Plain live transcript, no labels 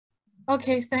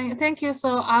Okay, thank you.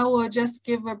 So I will just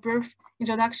give a brief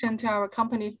introduction to our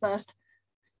company first.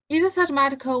 Ezisurg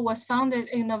Medical was founded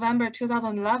in November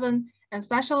 2011 and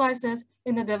specializes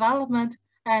in the development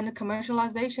and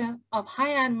commercialization of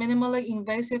high-end minimally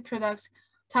invasive products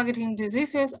targeting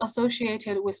diseases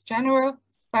associated with general,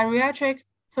 bariatric,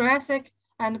 thoracic,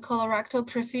 and colorectal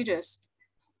procedures.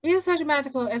 Ezisurg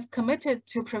Medical is committed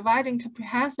to providing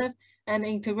comprehensive and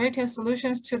integrated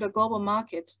solutions to the global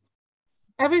market.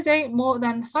 Every day, more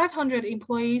than 500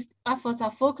 employees' efforts are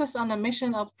focused on the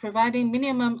mission of providing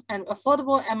minimum and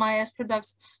affordable MIS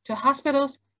products to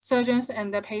hospitals, surgeons,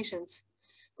 and their patients.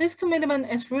 This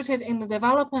commitment is rooted in the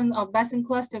development of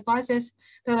best-in-class devices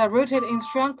that are rooted in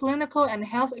strong clinical and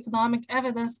health economic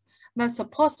evidence that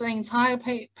supports the entire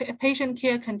patient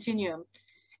care continuum.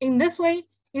 In this way,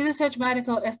 Ezisurg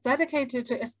Medical is dedicated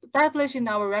to establishing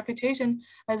our reputation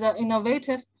as an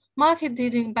innovative,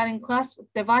 market-leading best-in-class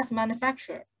device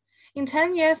manufacturer. In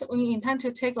 10 years, we intend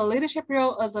to take a leadership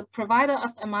role as a provider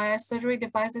of MIS surgery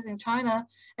devices in China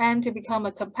and to become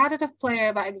a competitive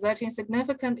player by exerting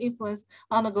significant influence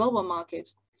on the global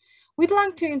market. We'd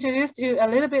like to introduce you a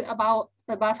little bit about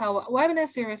our webinar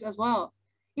series as well.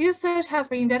 Ezisurg has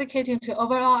been dedicated to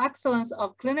overall excellence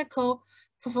of clinical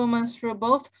performance through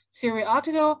both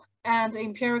theoretical and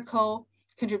empirical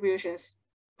contributions.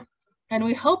 And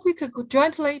we hope we could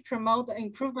jointly promote the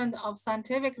improvement of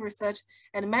scientific research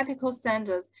and medical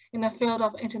standards in the field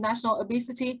of international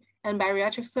obesity and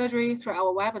bariatric surgery through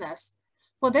our webinars.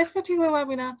 For this particular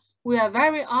webinar, we are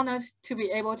very honored to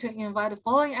be able to invite the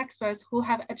following experts who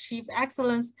have achieved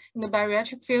excellence in the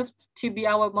bariatric field to be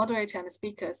our moderator and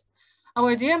speakers.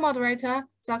 Our dear moderator,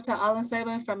 Dr. Alan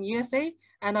Sabin from USA,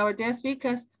 and our dear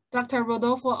speakers, Dr.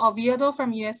 Rodolfo Oviedo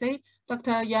from USA,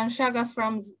 Dr. Jan Chagas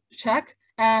from Czech,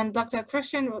 and Dr.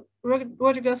 Christian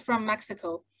Rodriguez from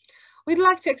Mexico. We'd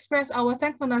like to express our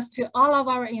thankfulness to all of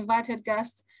our invited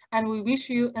guests, and we wish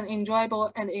you an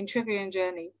enjoyable and intriguing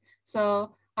journey.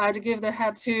 So I'd give the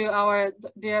head to our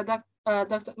dear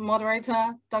Dr.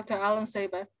 Moderator, Dr. Alan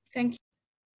Saber. Thank you.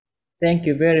 Thank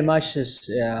you very much,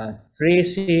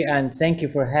 Tracy, and thank you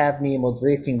for having me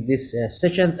moderating this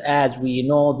session. As we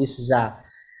know, this is a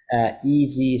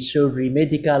Ezisurg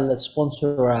Medical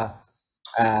sponsor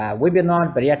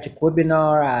webinar, bariatric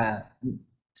webinar.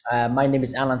 My name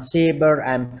is Alan Saber.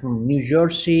 I'm from New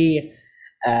Jersey.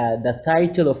 The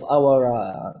title of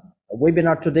our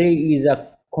webinar today is a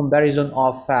comparison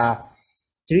of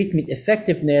treatment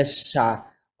effectiveness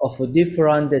of a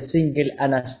different single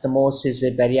anastomosis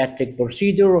bariatric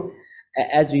procedure.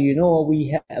 As you know,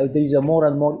 there is a more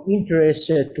and more interest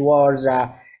towards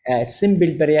a simple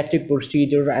bariatric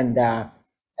procedure and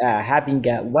having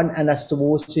one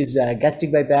anastomosis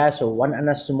gastric bypass or one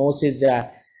anastomosis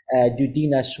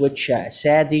duodenal switch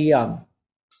SADI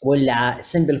will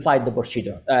simplify the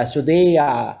procedure. Today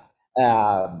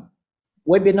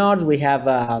webinars, we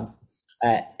have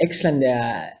excellent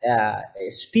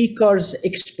speakers,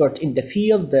 expert in the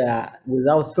field.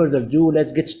 Without further ado,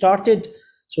 let's get started.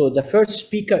 So the first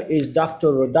speaker is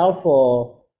Dr.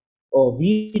 Rodolfo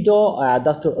Oviedo.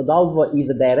 Dr. Rodolfo is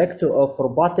the Director of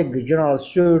Robotic General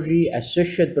Surgery,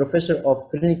 Associate Professor of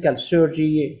Clinical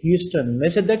Surgery, Houston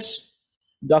Methodist.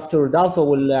 Dr. Rodolfo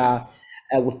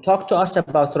will talk to us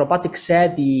about robotic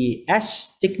SADI,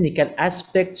 technical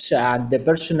aspects, and the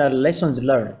personal lessons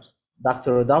learned.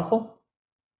 Dr. Rodolfo?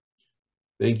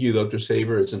 Thank you, Dr.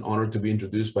 Saber. It's an honor to be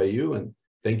introduced by you, and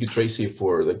thank you, Tracy,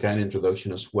 for the kind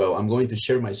introduction as well. I'm going to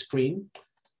share my screen,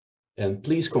 and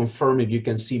please confirm if you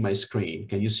can see my screen.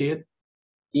 Can you see it?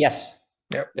 Yes.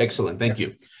 Yep. Excellent. Thank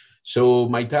you. So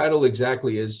my title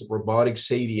exactly is Robotic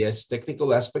SADS,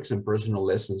 Technical Aspects and Personal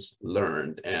Lessons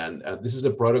Learned. And this is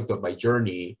a product of my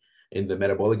journey in the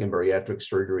metabolic and bariatric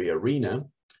surgery arena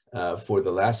for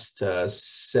the last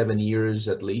 7 years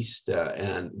at least,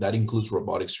 and that includes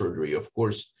robotic surgery. Of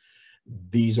course,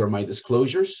 these are my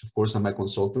disclosures. Of course, I'm a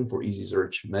consultant for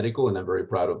Ezisurg Medical, and I'm very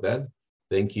proud of that.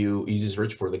 Thank you,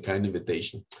 Ezisurg, for the kind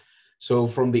invitation. So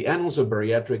from the annals of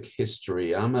bariatric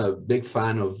history, I'm a big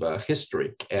fan of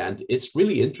history, and it's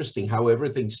really interesting how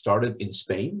everything started in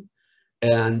Spain,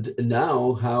 and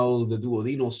now how the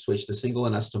duodenal switch, the single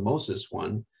anastomosis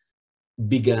one,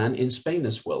 began in Spain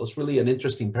as well. It's really an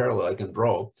interesting parallel I can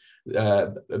draw.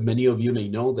 Many of you may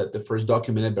know that the first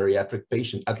documented bariatric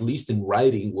patient, at least in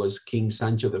writing, was King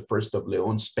Sancho I of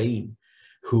León, Spain,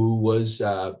 who was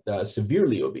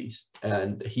severely obese,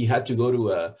 and he had to go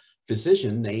to a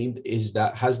physician named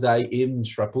Hasdai ibn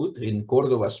Shraput in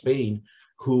Cordoba, Spain,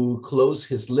 who closed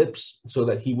his lips so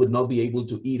that he would not be able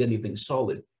to eat anything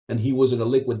solid, and he was in a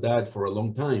liquid diet for a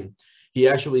long time. He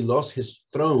actually lost his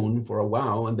throne for a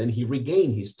while, and then he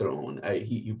regained his throne.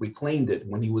 He reclaimed it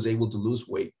when he was able to lose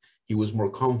weight. He was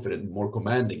more confident, more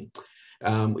commanding.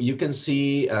 You can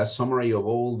see a summary of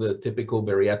all the typical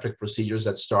bariatric procedures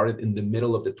that started in the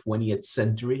middle of the 20th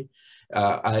century.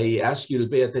 I ask you to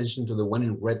pay attention to the one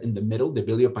in red in the middle, the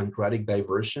biliopancreatic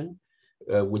diversion,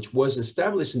 which was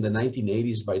established in the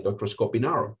 1980s by Dr.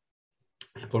 Scopinaro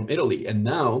from Italy. And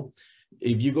now,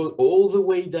 if you go all the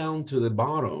way down to the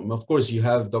bottom, of course, you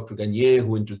have Dr. Gagne,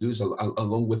 who introduced,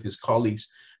 along with his colleagues,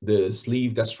 the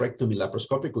sleeve gastrectomy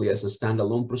laparoscopically as a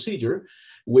standalone procedure,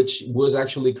 which was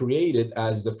actually created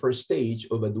as the first stage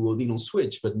of a duodenal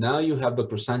switch. But now you have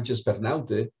Dr. Sanchez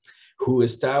Pernaute, who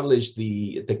established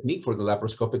the technique for the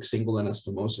laparoscopic single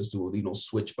anastomosis duodenal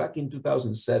switch back in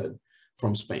 2007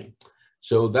 from Spain.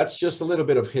 So that's just a little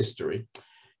bit of history.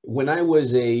 When I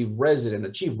was a resident,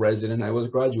 a chief resident, I was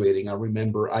graduating, I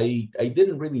remember I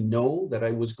didn't really know that I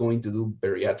was going to do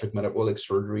bariatric metabolic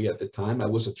surgery at the time. I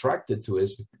was attracted to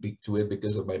it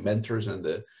because of my mentors and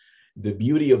the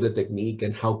beauty of the technique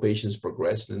and how patients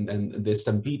progressed. And the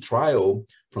Stampede trial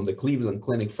from the Cleveland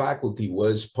Clinic faculty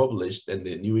was published in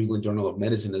the New England Journal of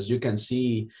Medicine. As you can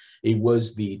see, it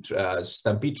was the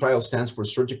Stampede trial stands for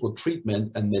surgical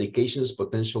treatment and medications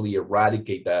potentially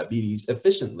eradicate diabetes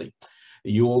efficiently.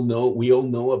 We all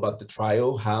know about the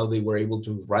trial, how they were able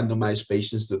to randomize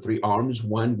patients to 3 arms,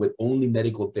 one with only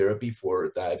medical therapy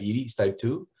for diabetes type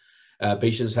 2.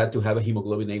 Patients had to have a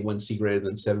hemoglobin A1C greater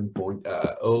than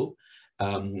 7.0.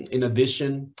 In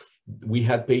addition, we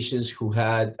had patients who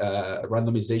had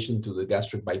randomization to the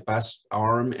gastric bypass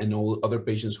arm and all other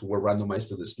patients who were randomized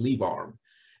to the sleeve arm.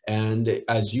 And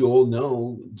as you all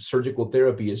know, surgical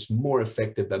therapy is more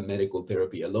effective than medical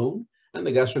therapy alone. And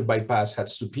the gastric bypass had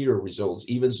superior results,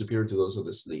 even superior to those of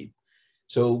the sleeve.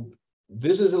 So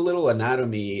this is a little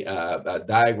anatomy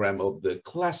diagram of the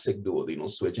classic duodenal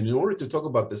switch. And in order to talk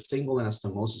about the single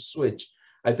anastomosis switch,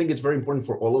 I think it's very important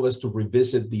for all of us to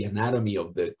revisit the anatomy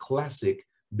of the classic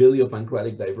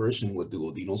biliopancreatic diversion with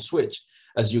duodenal switch.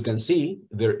 As you can see,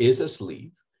 there is a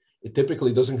sleeve. It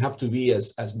typically doesn't have to be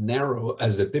as narrow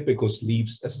as the typical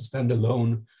sleeves as a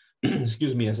standalone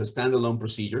excuse me, as a standalone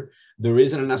procedure. There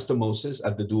is an anastomosis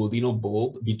at the duodenal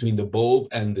bulb, between the bulb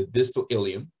and the distal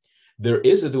ileum. There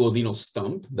is a duodenal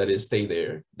stump that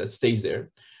stays there.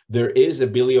 There is a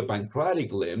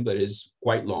biliopancreatic limb that is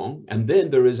quite long. And then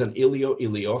there is an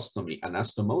ileo-ileostomy,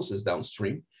 anastomosis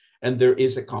downstream. And there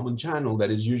is a common channel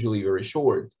that is usually very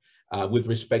short with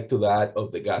respect to that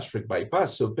of the gastric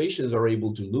bypass. So patients are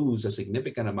able to lose a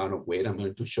significant amount of weight. I'm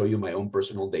going to show you my own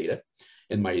personal data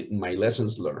and my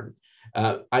lessons learned.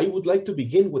 I would like to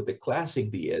begin with the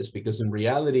classic DS because in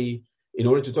reality, in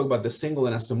order to talk about the single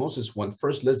anastomosis one,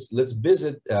 first let's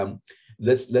visit,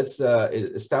 let's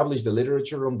establish the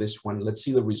literature on this one. Let's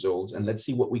see the results and let's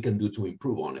see what we can do to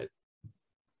improve on it.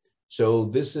 So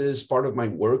this is part of my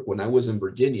work when I was in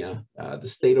Virginia, the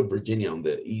state of Virginia on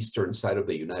the eastern side of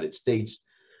the United States.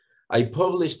 I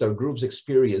published our group's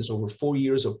experience over 4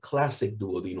 years of classic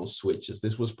duodenal switches.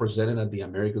 This was presented at the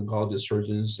American College of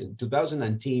Surgeons in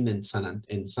 2019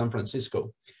 in San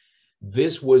Francisco.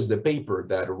 This was the paper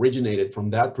that originated from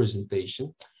that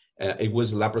presentation. It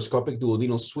was a laparoscopic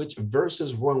duodenal switch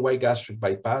versus Roux-en-Y gastric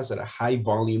bypass at a high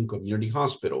volume community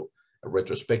hospital, a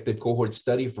retrospective cohort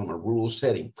study from a rural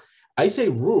setting. I say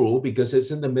rural because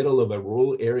it's in the middle of a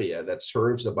rural area that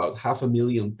serves about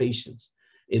 500,000 patients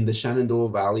in the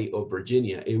Shenandoah Valley of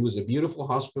Virginia. It was a beautiful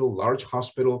hospital, large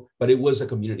hospital, but it was a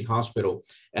community hospital.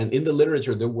 And in the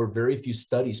literature, there were very few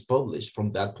studies published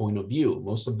from that point of view.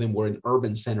 Most of them were in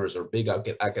urban centers or big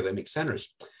academic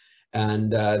centers.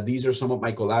 And these are some of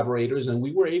my collaborators. And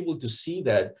we were able to see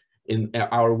that in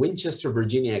our Winchester,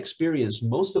 Virginia experience,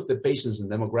 most of the patients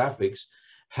and demographics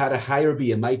had a higher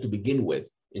BMI to begin with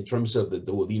in terms of the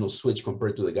duodenal switch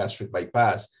compared to the gastric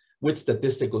bypass with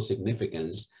statistical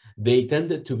significance. They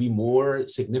tended to be more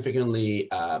significantly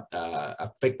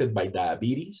affected by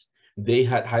diabetes. They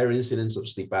had higher incidence of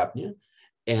sleep apnea.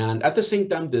 And at the same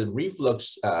time, the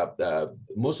reflux,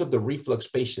 most of the reflux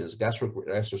patients,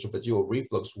 gastroesophageal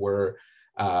reflux,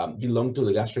 belonged to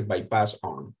the gastric bypass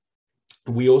arm.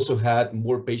 We also had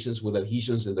more patients with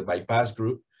adhesions in the bypass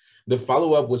group. The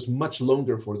follow-up was much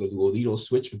longer for the duodenal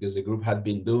switch because the group we had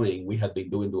been doing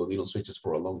duodenal switches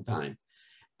for a long time.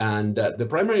 And the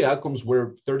primary outcomes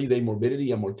were 30-day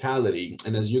morbidity and mortality.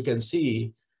 And as you can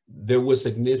see, there was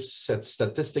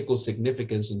statistical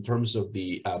significance in terms of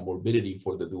the morbidity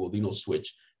for the duodenal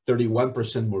switch,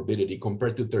 31% morbidity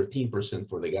compared to 13%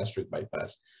 for the gastric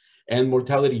bypass. And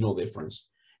mortality, no difference.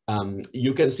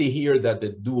 You can see here that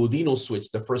the duodenal switch,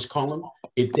 the first column,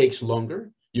 it takes longer.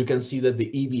 You can see that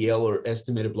the EBL, or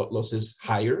estimated blood loss, is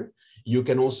higher. You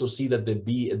can also see that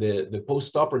the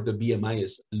post-operative BMI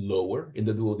is lower in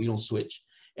the duodenal switch,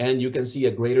 and you can see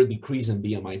a greater decrease in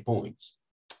BMI points.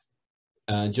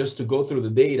 Just to go through the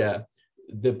data,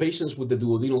 the patients with the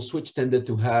duodenal switch tended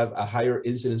to have a higher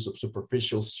incidence of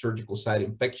superficial surgical site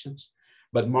infections,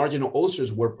 but marginal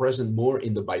ulcers were present more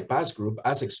in the bypass group,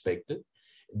 as expected.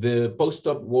 The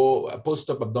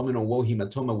post-op abdominal wall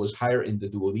hematoma was higher in the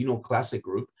duodenal classic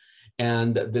group,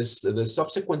 and the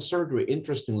subsequent surgery,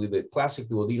 interestingly, the classic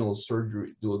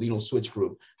duodenal switch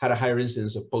group had a higher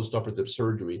incidence of post-operative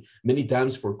surgery, many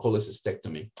times for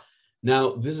cholecystectomy.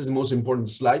 Now, this is the most important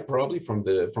slide probably from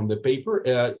the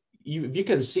paper. You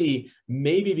can see,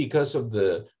 maybe because of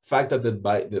the fact that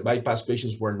the bypass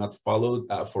patients were not followed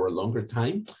for a longer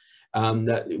time,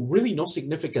 really no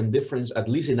significant difference, at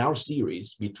least in our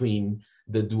series, between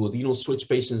the duodenal switch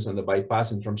patients and the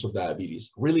bypass in terms of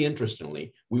diabetes. Really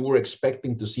interestingly, we were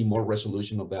expecting to see more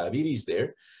resolution of diabetes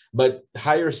there, but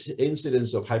higher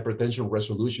incidence of hypertension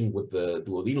resolution with the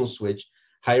duodenal switch,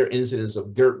 higher incidence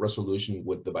of GERD resolution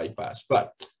with the bypass.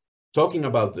 But talking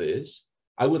about this,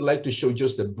 I would like to show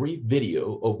just a brief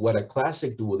video of what a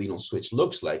classic duodenal switch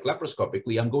looks like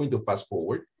laparoscopically. I'm going to fast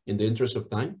forward in the interest of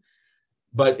time,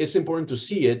 but it's important to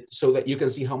see it so that you can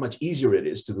see how much easier it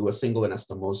is to do a single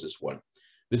anastomosis one.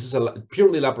 This is a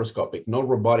purely laparoscopic, no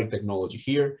robotic technology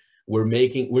here. We're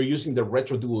using the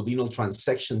retroduodenal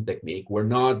transection technique. We're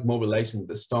not mobilizing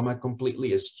the stomach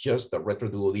completely. It's just a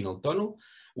retroduodenal tunnel.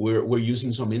 We're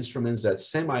using some instruments that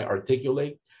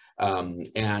semi-articulate,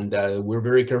 and we're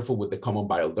very careful with the common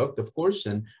bile duct, of course,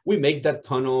 and we make that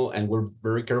tunnel, and we're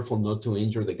very careful not to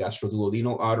injure the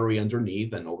gastroduodenal artery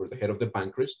underneath and over the head of the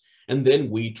pancreas. And then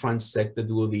we transect the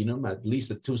duodenum at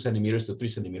least at 2 centimeters to 3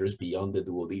 centimeters beyond the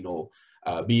duodenal,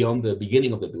 beyond the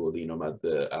beginning of the duodenum at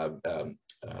the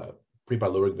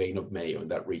prepyloric vein of Mayo in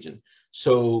that region.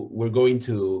 So we're going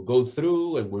to go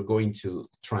through and we're going to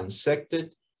transect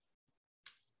it.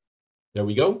 There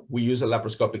we go. We use a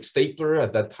laparoscopic stapler.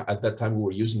 At that time, we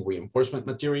were using reinforcement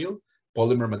material,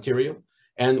 polymer material.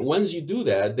 And once you do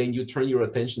that, then you turn your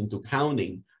attention to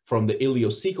counting from the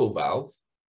ileocecal valve.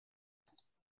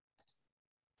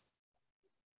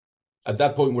 At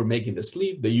that point, we're making the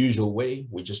sleeve the usual way.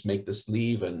 We just make the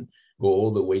sleeve and go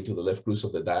all the way to the left cruise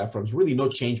of the diaphragm. Really no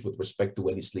change with respect to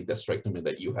any sleeve gastrectomy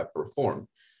that you have performed.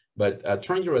 But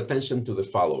turn your attention to the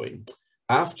following.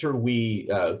 After we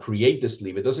create the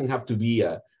sleeve, it doesn't have to be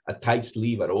a tight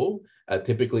sleeve at all.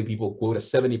 Typically, people quote a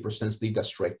 70% sleeve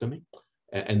gastrectomy,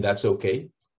 and that's okay,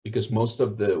 because most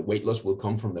of the weight loss will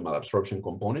come from the malabsorption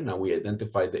component. Now we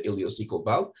identify the ileocecal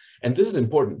valve, and this is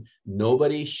important.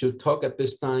 Nobody should talk at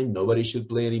this time. Nobody should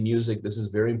play any music. This is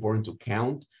very important to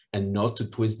count and not to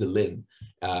twist the limb.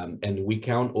 And we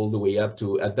count all the way up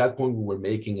to, at that point, we were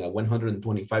making a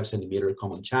 125 centimeter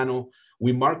common channel.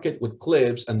 We mark it with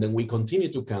clips, and then we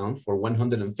continue to count for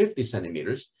 150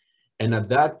 centimeters. And at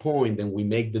that point, then we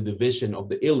make the division of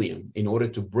the ileum in order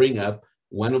to bring up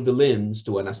one of the limbs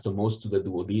to anastomose to the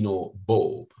duodenal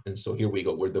bulb. And so here we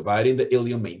go. We're dividing the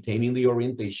ileum, maintaining the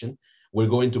orientation. We're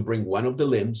going to bring one of the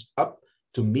limbs up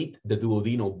to meet the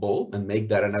duodenal bulb and make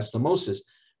that anastomosis.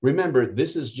 Remember,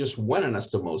 this is just one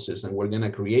anastomosis, and we're going to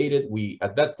create it.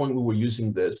 At that point, we were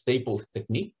using the staple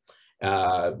technique.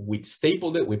 We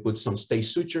stapled it. We put some stay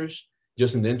sutures.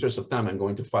 Just in the interest of time, I'm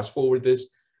going to fast forward this.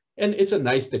 And it's a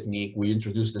nice technique. We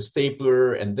introduced the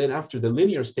stapler, and then after the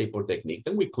linear stapler technique,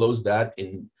 then we close that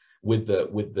in with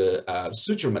the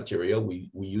suture material.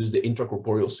 We use the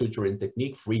intracorporeal suturing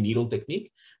technique, free needle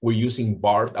technique. We're using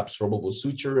barbed absorbable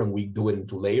suture, and we do it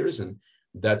into layers, and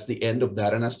that's the end of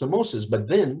that anastomosis. But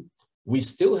then we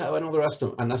still have another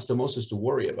anastomosis to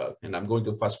worry about, and I'm going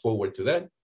to fast forward to that.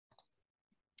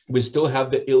 We still have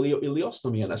the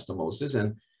ileostomy anastomosis,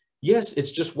 and yes,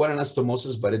 it's just one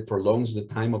anastomosis, but it prolongs the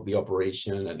time of the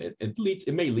operation, and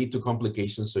it may lead to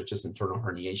complications such as internal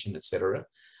herniation, etc.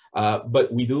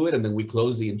 But we do it, and then we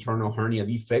close the internal hernia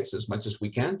defects as much as we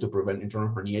can to prevent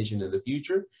internal herniation in the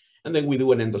future, and then we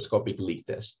do an endoscopic leak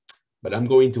test. But I'm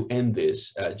going to end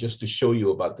this just to show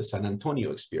you about the San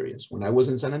Antonio experience. When I was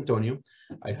in San Antonio,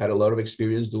 I had a lot of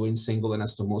experience doing single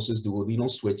anastomosis duodenal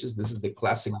switches. This is the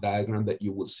classic diagram that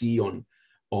you will see on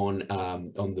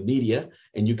the media,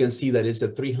 and you can see that it's a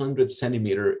 300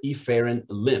 centimeter efferent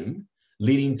limb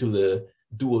leading to the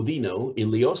duodenal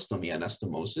ileostomy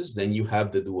anastomosis. Then you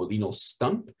have the duodenal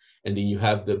stump, and then you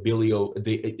have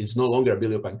it's no longer a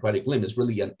biliopancreatic limb, it's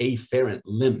really an afferent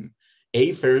limb.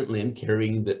 Afferent limb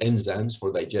carrying the enzymes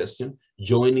for digestion,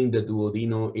 joining the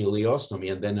duodenal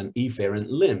ileostomy, and then an efferent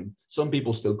limb. Some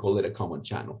people still call it a common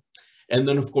channel. And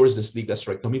then, of course, the sleeve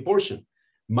gastrectomy portion.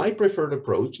 My preferred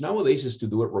approach nowadays is to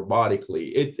do it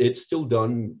robotically. It's still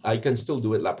done. I can still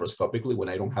do it laparoscopically when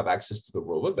I don't have access to the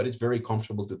robot, but it's very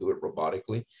comfortable to do it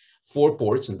robotically. 4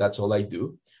 ports, and that's all I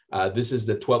do. This is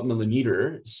the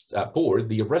 12mm port.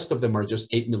 The rest of them are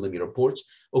just 8mm ports.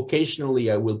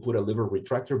 Occasionally, I will put a liver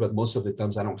retractor, but most of the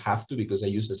times I don't have to because I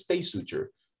use a stay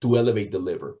suture to elevate the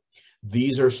liver.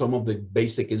 These are some of the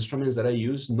basic instruments that I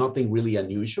use, nothing really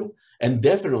unusual. And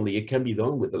definitely it can be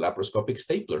done with the laparoscopic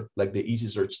stapler, like the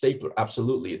Ezisurg stapler.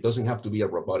 Absolutely. It doesn't have to be a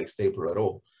robotic stapler at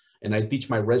all. And I teach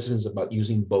my residents about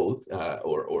using both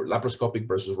or laparoscopic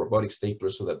versus robotic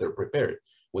staplers so that they're prepared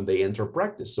when they enter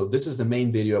practice. So this is the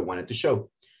main video I wanted to show.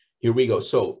 Here we go.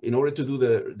 So in order to do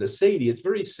the SADI, it's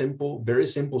very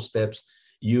simple steps.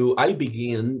 I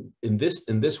begin in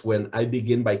this one, I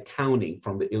begin by counting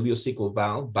from the ileocecal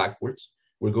valve backwards.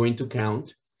 We're going to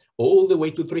count all the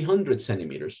way to 300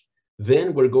 centimeters.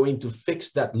 Then we're going to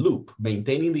fix that loop,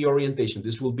 maintaining the orientation.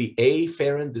 This will be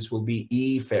afferent, this will be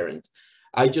efferent.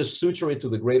 I just suture it to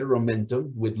the greater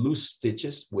momentum with loose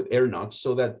stitches, with air knots,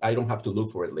 so that I don't have to look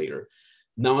for it later.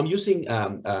 Now I'm using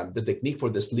the technique for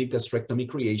the sleeve gastrectomy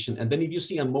creation. And then if you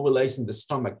see I'm mobilizing the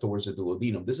stomach towards the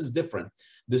duodenum, this is different.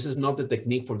 This is not the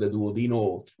technique for the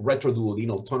duodenal,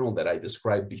 retroduodenal tunnel that I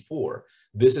described before.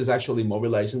 This is actually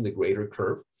mobilizing the greater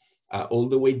curve all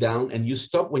the way down. And you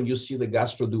stop when you see the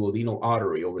gastroduodenal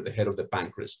artery over the head of the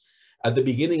pancreas. At the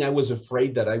beginning, I was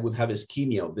afraid that I would have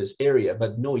ischemia of this area,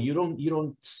 but no, you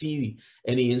don't see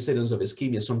any incidence of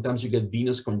ischemia. Sometimes you get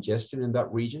venous congestion in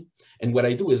that region. And what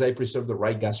I do is I preserve the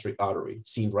right gastric artery,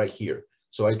 seen right here.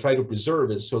 So I try to preserve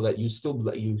it so that you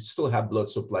still have blood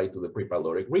supply to the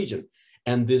prepyloric region.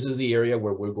 And this is the area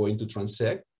where we're going to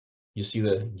transect. You see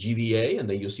the GDA, and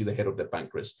then you see the head of the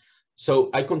pancreas. So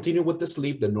I continue with the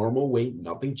sleeve the normal way,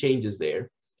 nothing changes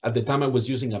there. At the time I was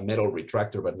using a metal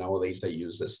retractor, but nowadays I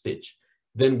use a stitch.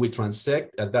 Then we transect.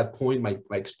 At that point, my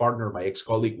ex-partner, my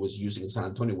ex-colleague was using, in San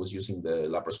Antonio, was using the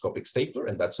laparoscopic stapler,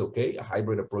 and that's okay. A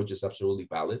hybrid approach is absolutely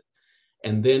valid.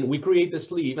 And then we create the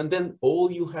sleeve, and then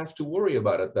all you have to worry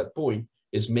about at that point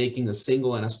is making a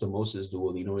single anastomosis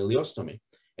duodenal-ileostomy.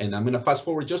 And I'm gonna fast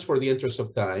forward just for the interest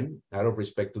of time, out of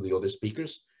respect to the other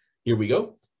speakers. Here we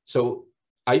go. So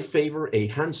I favor a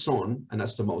hands-on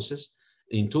anastomosis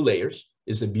in 2 layers.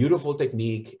 It's a beautiful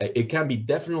technique. It can be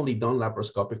definitely done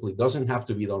laparoscopically. It doesn't have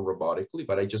to be done robotically,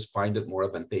 but I just find it more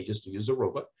advantageous to use a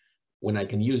robot when I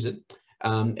can use it.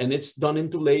 And it's done in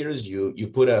 2 layers. You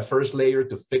put a first layer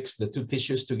to fix the 2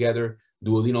 tissues together,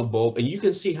 duodenal bulb. And you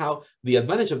can see how the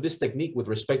advantage of this technique with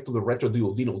respect to the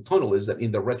retroduodenal tunnel is that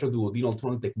in the retroduodenal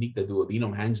tunnel technique, the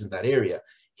duodenum hangs in that area.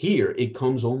 Here, it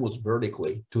comes almost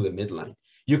vertically to the midline.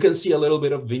 You can see a little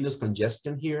bit of venous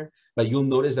congestion here, but you'll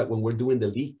notice that when we're doing the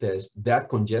leak test, that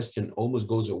congestion almost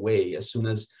goes away as soon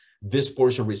as this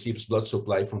portion receives blood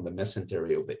supply from the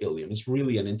mesentery of the ileum. It's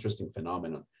really an interesting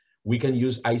phenomenon. We can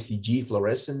use ICG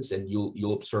fluorescence, and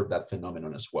you'll observe that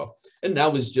phenomenon as well. And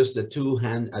now it's just a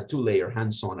 2-layer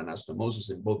hands-on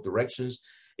anastomosis in both directions.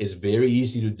 It's very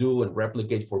easy to do and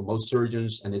replicate for most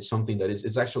surgeons, and it's something that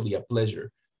it's actually a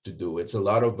pleasure to do. It's a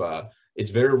lot of it's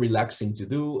very relaxing to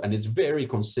do, and it's very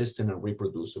consistent and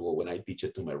reproducible when I teach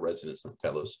it to my residents and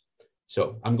fellows.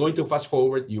 So I'm going to fast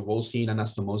forward. You've all seen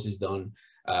anastomosis done,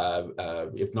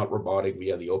 if not robotic,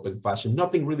 via the open fashion.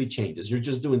 Nothing really changes. You're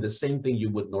just doing the same thing you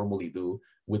would normally do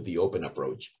with the open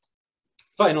approach.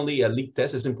 Finally, a leak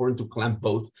test is important to clamp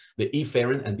both the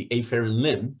efferent and the afferent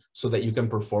limb so that you can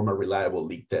perform a reliable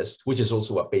leak test, which is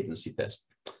also a patency test.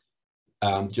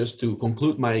 Just to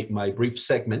conclude my brief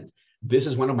segment, this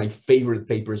is one of my favorite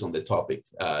papers on the topic.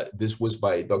 This was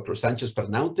by Dr. Sanchez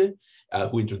Pernaute,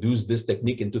 who introduced this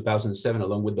technique in 2007,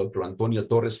 along with Dr. Antonio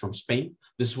Torres from Spain.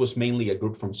 This was mainly a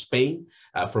group from Spain,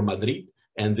 from Madrid,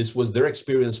 and this was their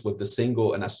experience with the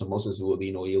single anastomosis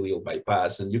duodenal-ileal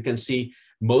bypass. And you can see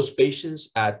most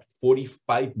patients at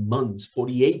 45 months,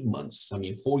 48 months,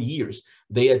 4 years,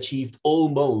 they achieved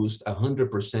almost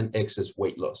 100% excess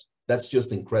weight loss. That's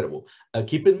just incredible.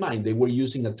 Keep in mind, they were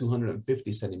using a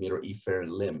 250 centimeter efferent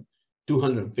limb,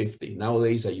 250.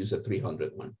 Nowadays, I use a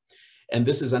 300 one. And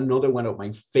this is another one of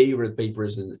my favorite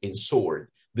papers in SWORD.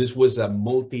 This was a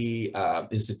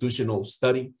multi-institutional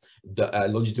study, the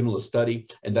longitudinal study,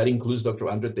 and that includes Dr.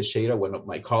 Andre Teixeira, one of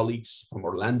my colleagues from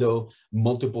Orlando,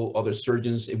 multiple other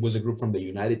surgeons. It was a group from the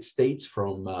United States,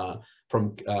 from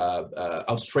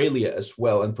Australia as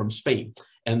well, and from Spain.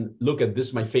 And look at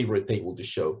this, my favorite table to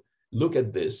show. Look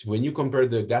at this. When you compare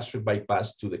the gastric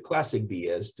bypass to the classic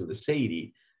DS, to the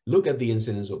SADI, look at the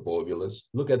incidence of volvulus,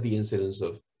 look at the incidence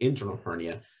of internal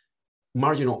hernia,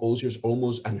 marginal ulcers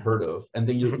almost unheard of. And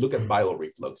then you look at bile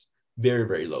reflux, very,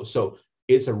 very low. So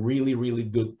It's a really, really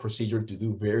good procedure to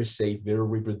do, very safe, very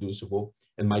reproducible.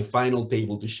 And my final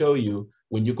table to show you,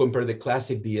 when you compare the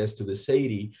classic DS to the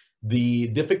SADI, the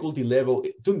difficulty level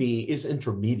to me is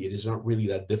intermediate. It's not really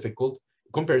that difficult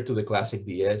compared to the classic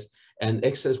DS. And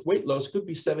excess weight loss could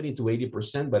be 70 to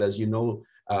 80%, but as you know,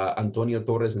 Antonio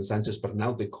Torres and Sanchez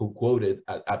Pernaute quoted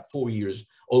at 4 years,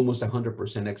 almost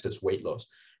 100% excess weight loss.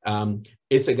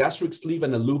 It's a gastric sleeve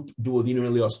and a loop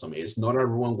duodenal It's not a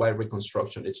Roux-en-Y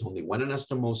reconstruction. It's only one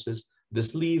anastomosis. The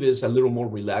sleeve is a little more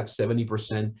relaxed,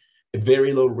 70%, a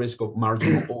very low risk of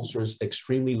marginal ulcers,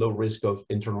 extremely low risk of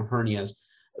internal hernias,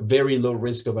 very low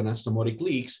risk of anastomotic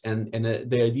leaks, and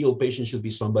the ideal patient should be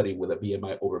somebody with a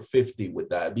BMI over 50 with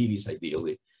diabetes,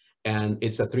 ideally. And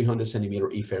it's a 300 centimeter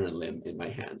efferent limb in my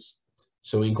hands.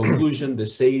 So in conclusion, the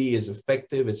SADI is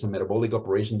effective. It's a metabolic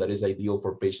operation that is ideal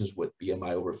for patients with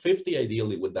BMI over 50,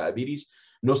 ideally with diabetes,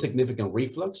 no significant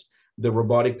reflux. The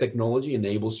robotic technology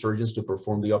enables surgeons to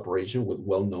perform the operation with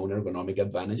well-known ergonomic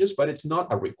advantages, but it's not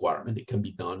a requirement. It can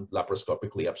be done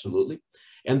laparoscopically, absolutely.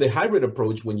 And the hybrid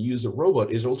approach, when you use a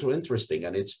robot, is also interesting,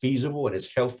 and it's feasible and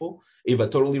it's helpful if a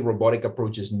totally robotic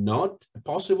approach is not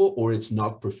possible or it's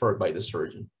not preferred by the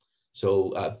surgeon. So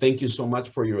thank you so much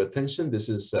for your attention. This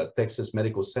is Texas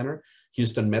Medical Center,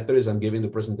 Houston Methodist. I'm giving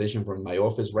the presentation from my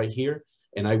office right here.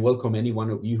 And I welcome any one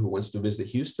of you who wants to visit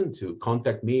Houston to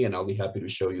contact me, and I'll be happy to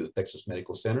show you the Texas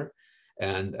Medical Center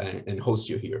and host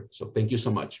you here. So thank you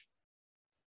so much.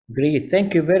 Great.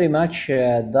 Thank you very much,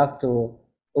 Dr.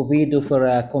 Oviedo, for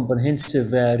a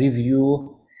comprehensive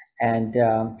review and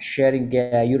sharing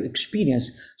your experience.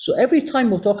 So every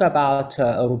time we talk about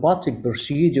a robotic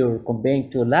procedure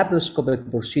comparing to a laparoscopic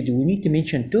procedure, we need to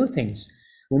mention two things.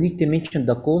 We need to mention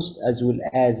the cost as well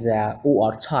as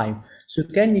OR time. So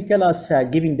can you tell us,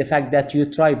 given the fact that you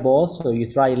try both, so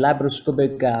you try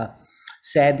laparoscopic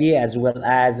SADI as well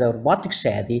as a robotic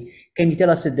SADI, can you tell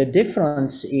us the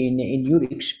difference in your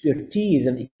expertise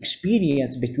and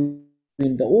experience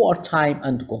between the OR time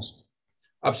and cost?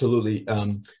 Absolutely.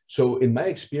 So in my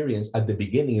experience, at the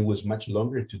beginning, it was much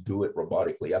longer to do it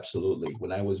robotically. Absolutely.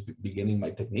 When I was beginning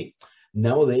my technique.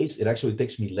 Nowadays, it actually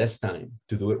takes me less time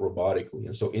to do it robotically.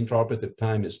 And so intraoperative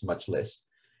time is much less.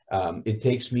 It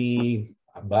takes me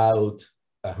about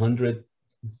 100,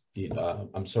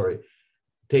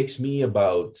 takes me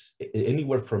about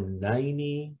anywhere from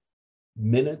 90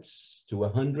 minutes to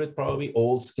 100, probably,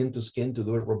 all skin to skin to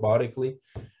do it robotically.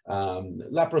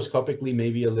 Laparoscopically,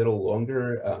 maybe a little longer.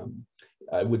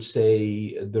 I would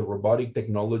say the robotic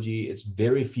technology, it's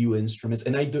very few instruments.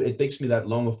 And it takes me that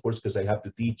long, of course, because I have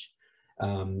to teach.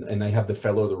 And I have the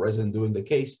fellow or the resident doing the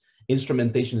case.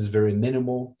 Instrumentation is very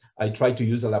minimal. I try to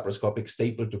use a laparoscopic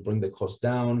stapler to bring the cost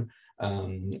down.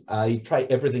 I try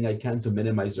everything I can to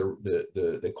minimize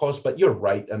the cost, but you're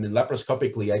right. I mean,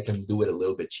 laparoscopically, I can do it a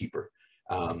little bit cheaper.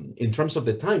 In terms of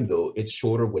the time, though, it's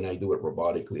shorter when I do it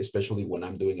robotically, especially when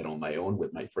I'm doing it on my own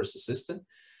with my first assistant.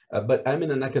 But I'm in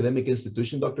an academic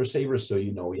institution, Dr. Savers, so,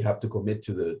 you know, we have to commit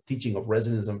to the teaching of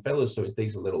residents and fellows, so it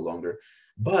takes a little longer.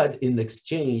 But in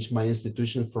exchange, my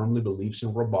institution firmly believes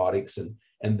in robotics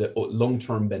and the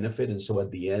long-term benefit. And so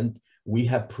at the end, we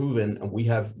have proven, and we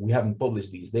haven't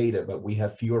published these data, but we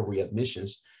have fewer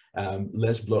readmissions,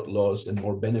 less blood loss, and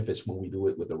more benefits when we do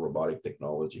it with the robotic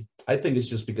technology. I think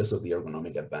it's just because of the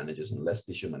ergonomic advantages and less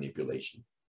tissue manipulation.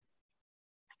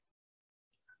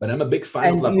 But I'm a big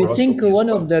fan of laparoscopy. And you think one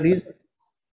of the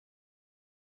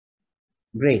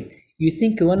Great. You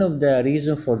think one of the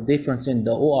reasons for difference in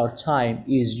the OR time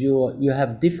is you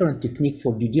have different technique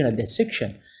for duodenal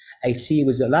dissection. I see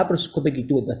with the laparoscopic, you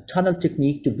do the tunnel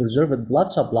technique to preserve the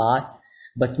blood supply,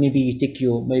 but maybe you take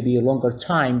maybe a longer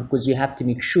time because you have to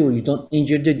make sure you don't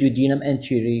injure the duodenum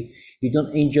anterior, you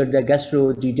don't injure the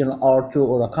gastroduodenal artery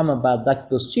or a common bile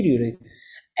duct posteriorly.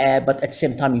 But at the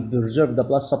same time, you preserve the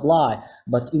blood supply.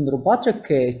 But in robotic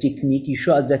technique, you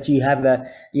show that you have a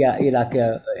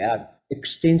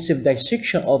extensive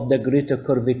dissection of the greater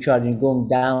curvature and going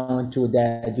down to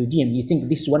the duodenum. You think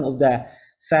this is one of the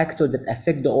factors that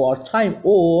affect the OR time,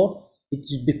 or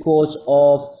it's because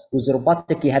of with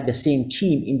robotic you have the same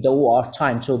team in the OR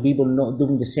time, so people not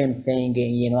doing the same thing,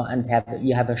 you know, and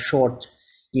you have a short,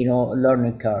 you know,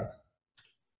 learning curve?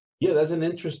 Yeah, that's an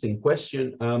interesting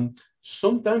question.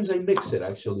 Sometimes I mix it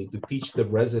actually to teach the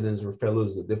residents or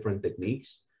fellows the different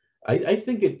techniques. I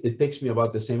think it takes me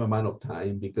about the same amount of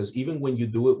time, because even when you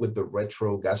do it with the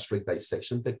retrogastric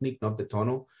dissection technique, not the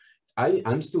tunnel,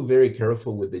 I'm still very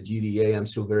careful with the GDA. I'm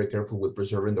still very careful with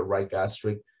preserving the right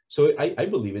gastric. So I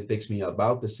believe it takes me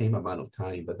about the same amount of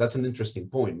time, but that's an interesting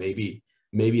point. Maybe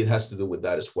it has to do with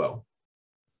that as well.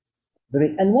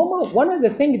 Great. And one other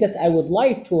thing that I would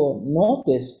like to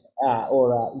notice,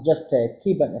 just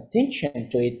keep an attention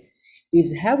to it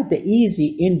is how the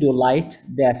Easy Endolite,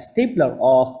 the stapler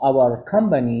of our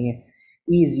company,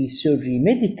 Ezisurg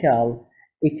Medical,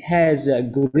 it has a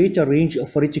greater range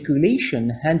of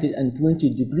reticulation,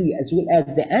 120 degree, as well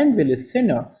as the anvil is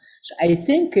thinner. So I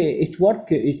think it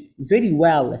worked very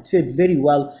well. It fit very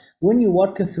well when you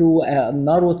work through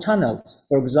narrow tunnels.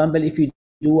 For example, if you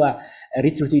do a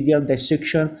retrotibial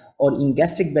dissection or in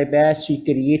gastric bypass, you're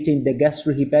creating the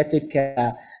gastrohepatic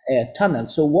tunnel.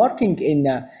 So working in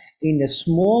a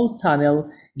small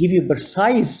tunnel give you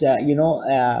precise,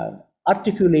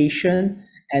 articulation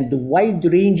and the wide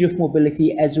range of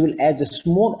mobility, as well as a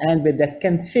small anvil that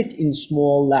can fit in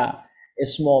small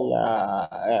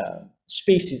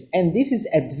spaces. And this is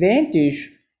advantage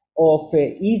of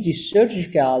Easy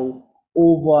Surgical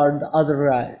over the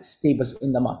other staples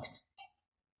in the market.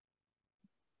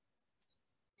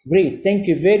 Great, thank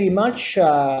you very much,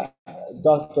 Dr.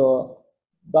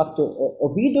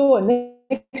 Obido.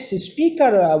 Next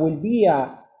speaker will be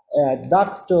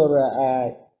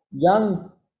Dr.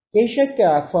 Jan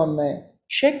Kajak from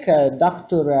Czech.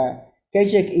 Dr.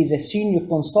 Kajak is a senior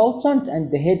consultant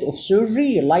and the head of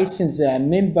surgery, licensed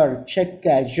member Czech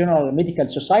General Medical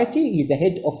Society. He's the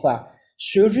head of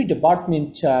surgery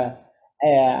department,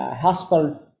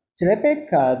 hospital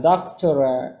Trepek.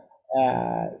 Dr.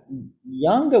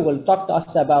 Young will talk to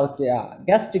us about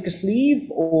gastric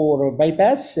sleeve or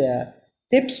bypass,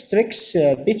 tips, tricks,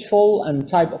 pitfall, and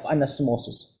type of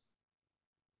anastomosis.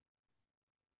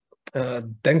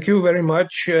 Thank you very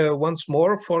much once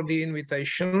more for the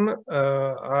invitation.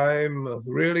 I'm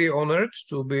really honored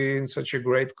to be in such a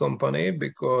great company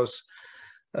because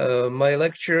my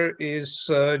lecture is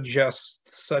just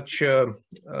such a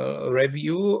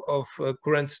review of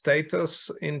current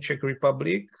status in Czech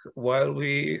Republic while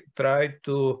we try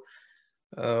to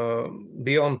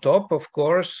be on top. Of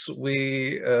course,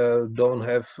 we don't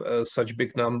have such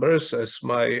big numbers as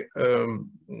my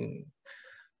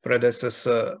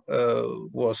predecessor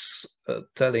was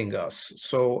telling us.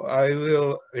 So I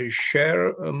will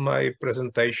share my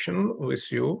presentation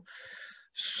with you.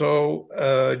 So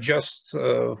just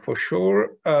for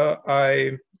sure,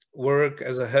 I work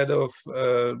as a head of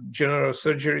general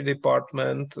surgery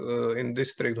department in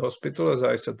district hospital, as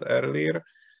I said earlier.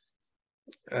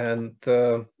 And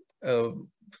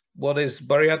what is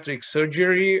bariatric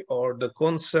surgery or the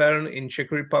concern in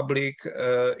Czech Republic?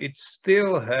 It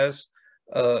still has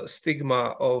a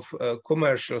stigma of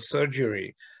commercial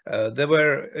surgery. There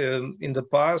were in the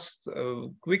past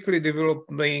quickly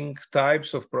developing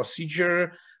types of procedures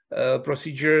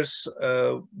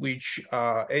which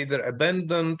are either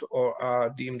abandoned or are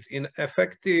deemed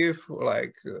ineffective,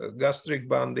 like gastric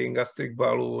banding, gastric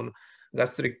balloon,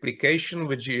 gastric plication,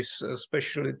 which is a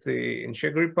specialty in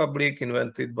Czech Republic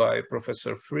invented by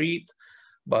Professor Fried,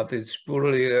 but it's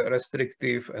purely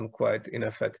restrictive and quite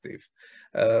ineffective.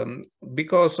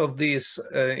 Because of these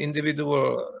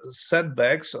individual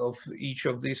setbacks of each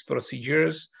of these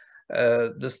procedures,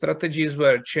 the strategies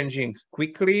were changing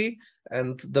quickly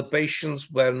and the patients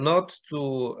were not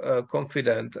too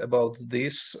confident about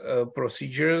these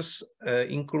procedures,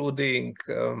 including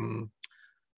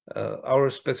our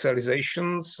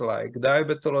specializations like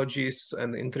diabetologists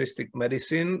and intrinsic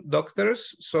medicine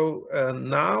doctors. So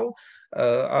now,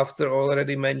 after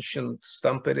already mentioned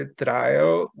Stampede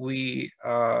trial, we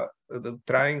are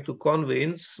trying to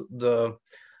convince the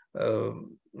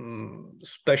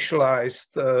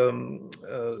specialized,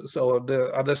 so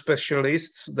the other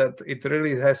specialists, that it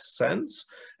really has sense.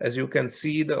 As you can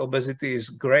see, the obesity is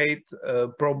great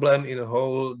problem in the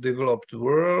whole developed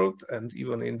world and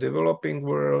even in developing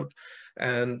world,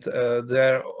 and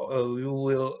there you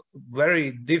will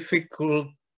very difficult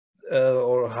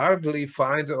or hardly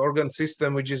find an organ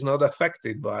system which is not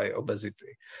affected by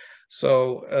obesity.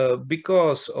 So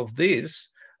because of this,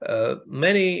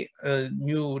 many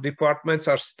new departments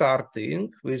are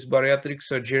starting with bariatric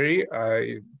surgery.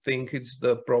 I think it's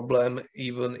the problem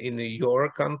even in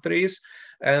your countries,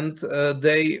 and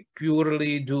they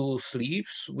purely do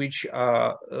sleeves, which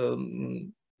are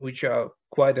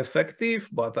quite effective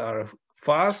but are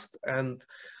fast, and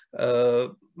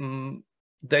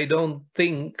they don't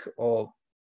think about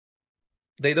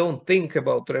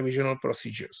revisional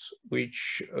procedures,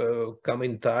 which come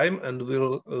in time and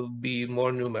will be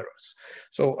more numerous.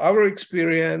 So our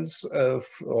experience,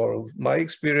 or my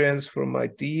experience from my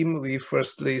team, we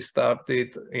firstly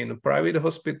started in a private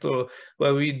hospital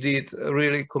where we did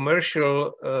really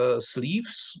commercial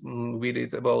sleeves. We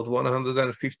did about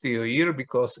 150 a year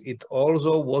because it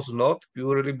also was not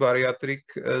purely bariatric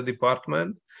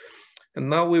department. And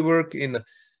now we work in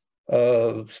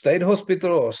state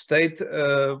hospital or state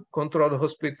controlled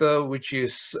hospital, which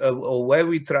is where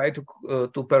we try to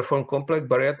perform complex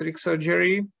bariatric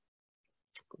surgery.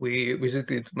 We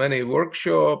visited many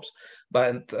workshops,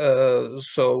 but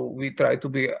so we try to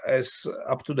be as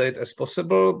up to date as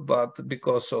possible. But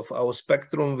because of our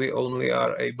spectrum, we only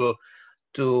are able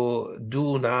to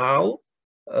do now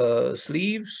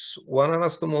sleeves, one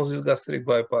anastomosis, gastric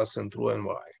bypass, and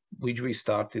Roux-en-Y, which we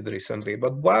started recently.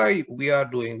 But why we are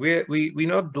doing? We're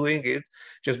not doing it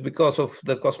just because of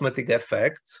the cosmetic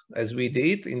effect, as we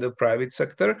did in the private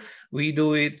sector. We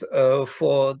do it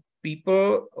for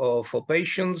people or for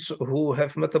patients who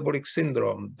have metabolic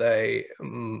syndrome. They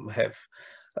have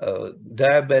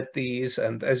diabetes,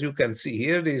 and as you can see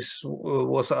here, this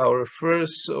was our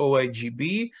first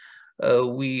OAGB.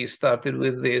 We started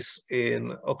with this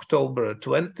in October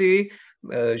 20.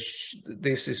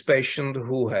 This is patient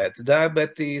who had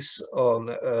diabetes on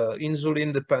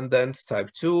insulin-dependent type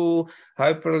 2,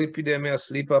 hyperlipidemia,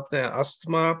 sleep apnea,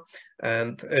 asthma,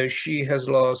 and she has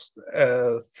lost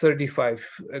 35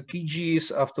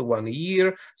 kgs after 1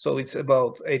 year. So it's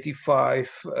about 85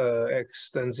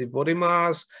 extensive body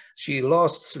mass. She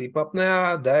lost sleep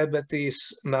apnea,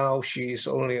 diabetes. Now she is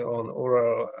only on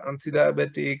oral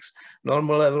antidiabetics,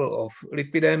 normal level of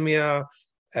lipidemia,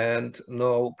 and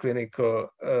no clinical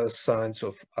signs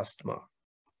of asthma.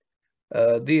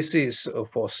 This is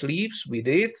for sleeves we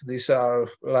did. These are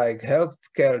like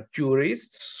healthcare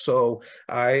tourists, so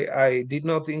I did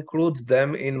not include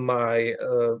them in my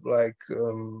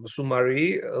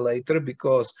summary later,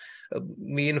 because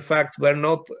we in fact were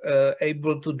not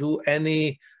able to do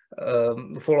any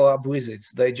follow-up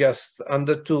visits. They just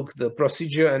undertook the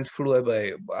procedure and flew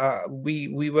away.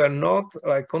 We were not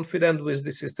like confident with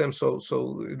the system, so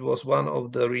it was one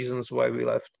of the reasons why we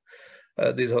left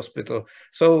this hospital.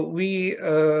 So we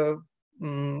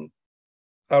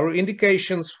our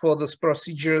indications for these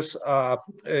procedures are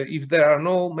if there are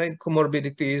no main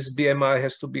comorbidities, BMI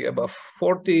has to be above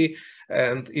 40,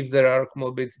 and if there are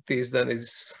comorbidities, then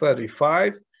it's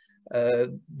 35.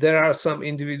 There are some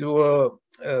individual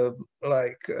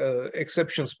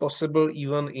exceptions possible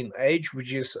even in age,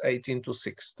 which is 18 to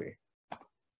 60.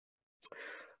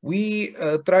 We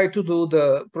try to do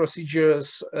the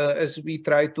procedures as we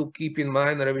try to keep in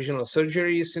mind revisional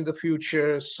surgeries in the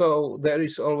future. So there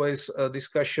is always a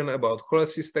discussion about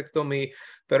cholecystectomy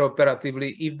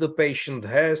perioperatively if the patient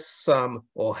has some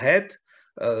or had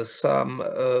some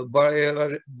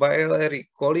biliary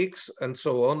colics and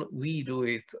so on. We do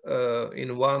it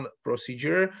in one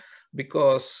procedure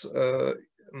because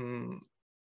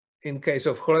in case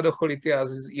of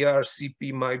choledocholithiasis,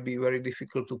 ERCP might be very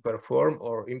difficult to perform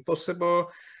or impossible.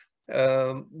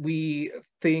 We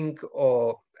think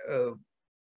or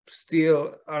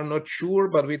still are not sure,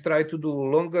 but we try to do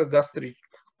longer gastric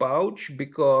pouch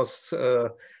because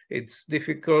it's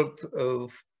difficult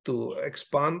to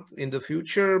expand in the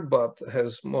future, but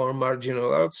has more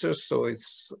marginal ulcers, so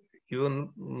it's even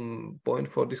point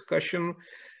for discussion.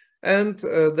 And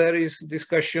there is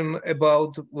discussion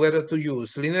about whether to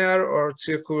use linear or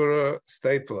circular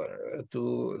stapler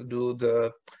to do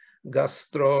the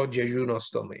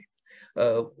gastrojejunostomy.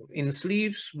 In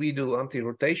sleeves, we do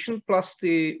anti-rotation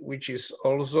plasty, which is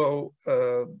also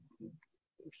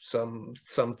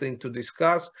something to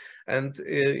discuss. And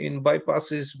in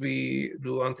bypasses, we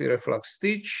do anti-reflux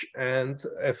stitch and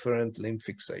efferent limb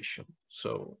fixation.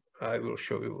 So I will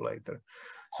show you later.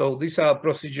 So these are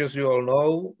procedures you all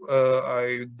know.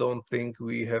 I don't think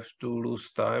we have to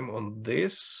lose time on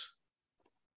this.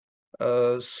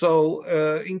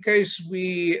 In case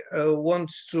we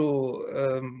want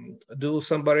to do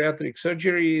some bariatric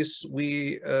surgeries,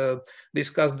 we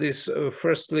discuss this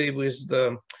firstly with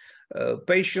the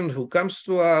patient who comes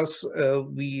to us.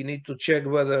 We need to check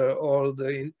whether all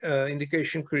the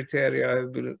indication criteria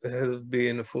have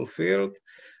been fulfilled.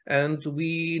 And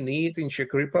we need in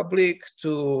Czech Republic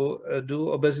to do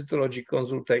obesitology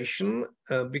consultation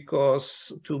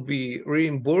because to be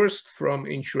reimbursed from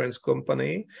insurance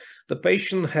company, the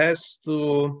patient has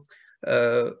to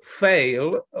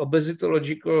fail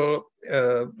obesitological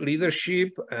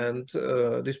leadership and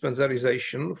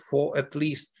dispensarization for at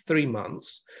least 3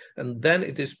 months, and then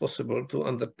it is possible to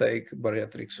undertake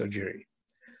bariatric surgery.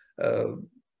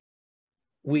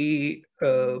 We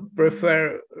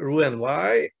prefer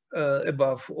Roux-en-Y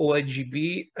above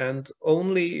OAGB, and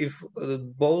only if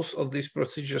both of these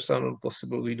procedures are not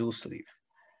possible, we do sleeve.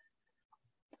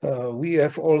 We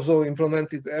have also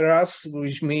implemented ERAS,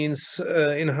 which means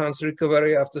enhanced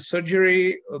recovery after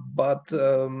surgery, but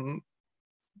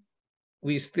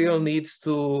we still need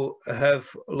to have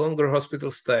longer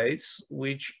hospital stays,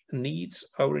 which needs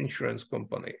our insurance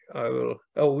company.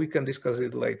 We can discuss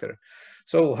it later.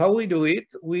 So how we do it,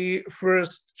 we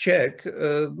first check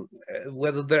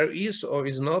whether there is or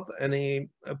is not any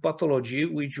pathology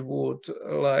which would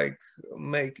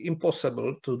make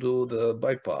impossible to do the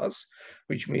bypass,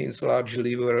 which means large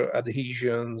liver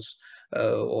adhesions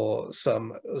or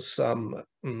some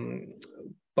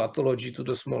pathology to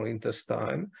the small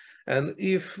intestine. And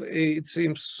if it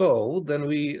seems so, then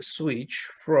we switch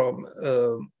from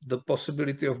the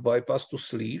possibility of bypass to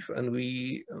sleeve, and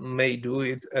we may do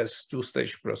it as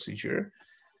two-stage procedure.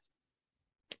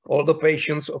 All the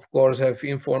patients, of course, have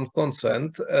informed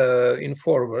consent in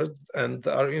forward and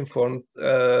are informed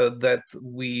that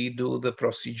we do the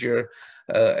procedure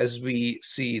as we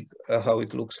see it, how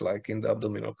it looks like in the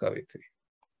abdominal cavity.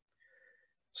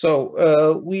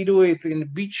 So we do it in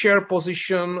beach chair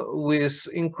position with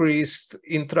increased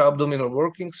intra-abdominal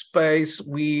working space.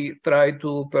 We try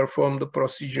to perform the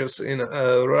procedures in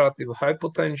relative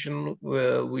hypotension,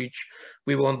 which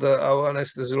we want our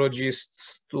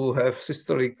anesthesiologists to have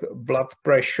systolic blood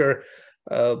pressure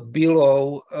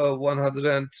below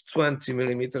 120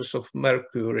 millimeters of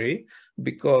mercury,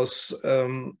 because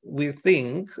we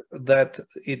think that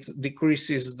it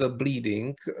decreases the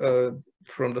bleeding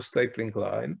from the stapling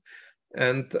line.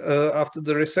 And after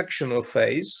the resectional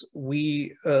phase,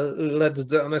 we let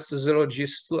the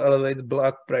anesthesiologist to elevate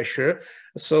blood pressure.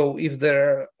 So if there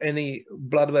are any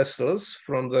blood vessels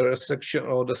from the resection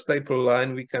or the staple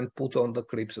line, we can put on the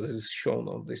clips as is shown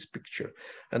on this picture.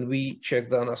 And we check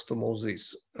the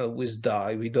anastomosis with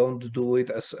dye. We don't do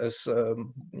it as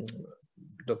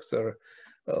Dr.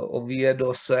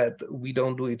 Oviedo said, we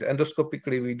don't do it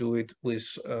endoscopically, we do it with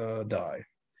dye.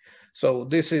 So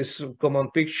this is a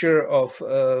common picture of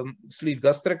sleeve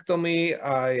gastrectomy.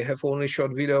 I have only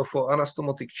shot video for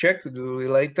anastomotic check, we'll do it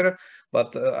later,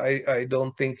 but I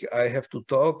don't think I have to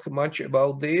talk much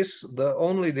about this. The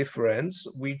only difference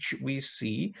which we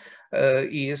see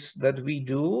is that we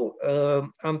do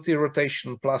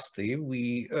anti-rotation plasty.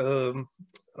 We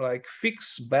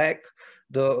fix back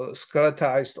the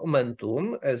skeletized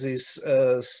omentum, as is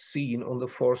seen on the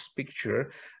fourth picture,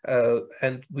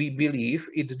 and we believe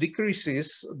it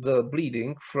decreases the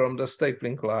bleeding from the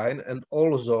stapling line and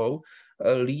also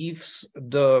leaves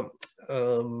the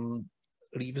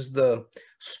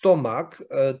stomach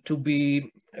to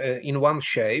be in one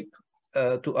shape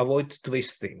to avoid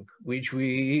twisting, which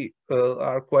we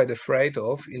are quite afraid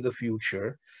of in the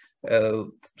future.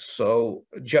 So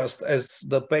just as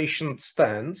the patient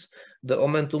stands, the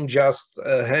omentum just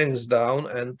hangs down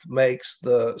and makes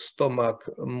the stomach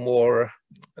more,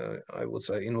 I would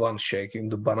say, in one shape, in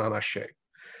the banana shape.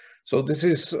 So this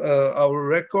is our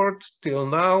record till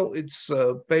now. It's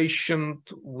a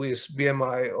patient with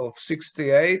BMI of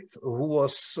 68 who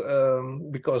was,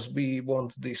 because we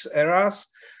want these eras,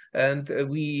 and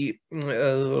we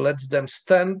let them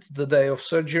stand the day of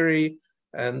surgery.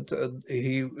 And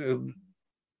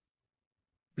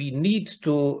we need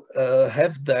to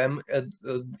have them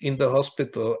in the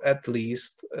hospital at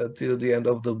least till the end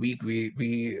of the week.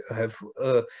 We have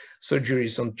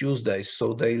surgeries on Tuesdays,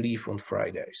 so they leave on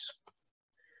Fridays.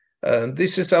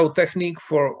 This is our technique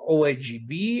for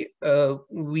OAGB.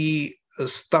 We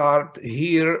start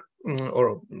here,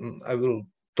 or I will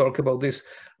talk about this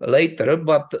later,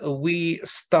 but we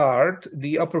start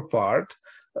the upper part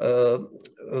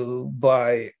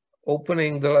by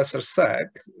opening the lesser sac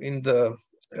in the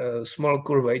small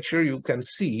curvature. You can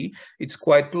see it's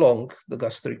quite long, the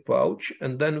gastric pouch,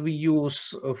 and then we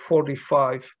use a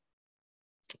 45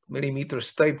 millimeter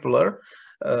stapler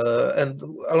and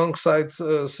alongside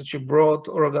such a broad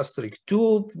orogastric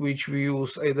tube, which we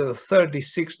use either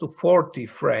 36 to 40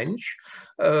 French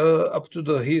up to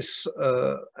the his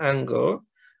angle.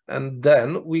 And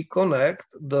then we connect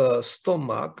the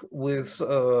stomach with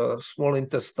small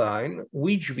intestine,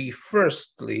 which we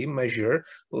firstly measure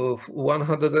of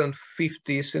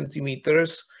 150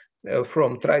 centimeters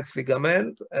from Treitz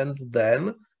ligament, and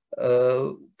then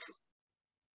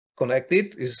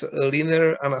connected is a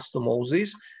linear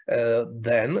anastomosis.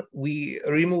 Then we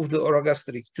remove the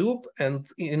orogastric tube and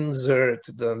insert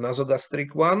the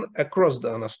nasogastric one across the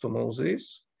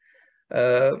anastomosis.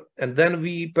 And then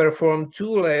we perform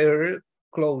two-layer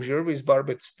closure with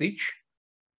barbed stitch,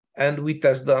 and we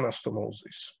test the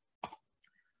anastomosis.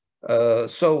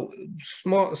 So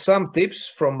some tips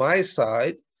from my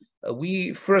side.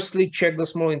 We firstly check the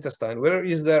small intestine. Where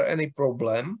is there any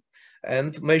problem?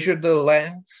 and measure the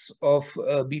length of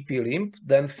BP limb,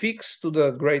 then fix to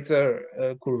the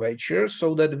greater curvature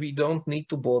so that we don't need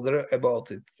to bother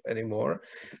about it anymore.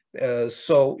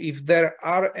 So if there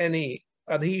are any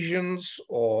adhesions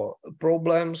or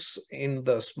problems in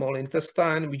the small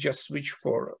intestine, we just switch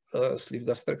for sleeve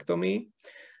gastrectomy.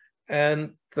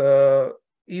 And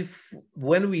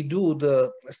when we do the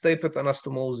stapled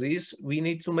anastomosis, we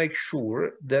need to make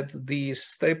sure that these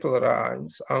staple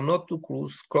lines are not too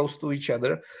close to each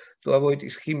other to avoid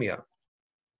ischemia.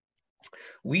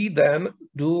 We then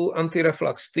do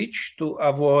anti-reflux stitch to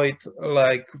avoid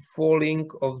like falling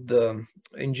of the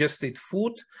ingested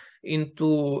food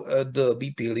into the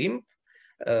BP limb.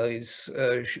 Is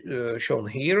shown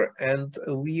here, and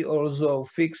we also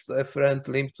fix the efferent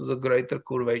limb to the greater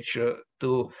curvature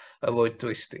to avoid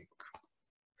twisting.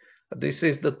 This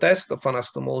is the test of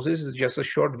anastomosis. It's just a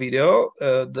short video.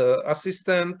 The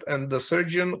assistant and the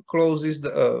surgeon closes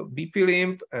the BP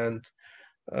limb and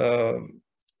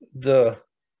the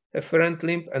efferent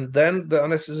limb, and then the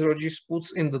anesthesiologist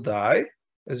puts in the dye.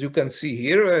 As you can see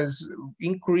here, as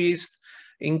increased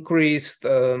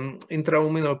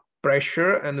intraluminal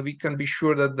pressure, and we can be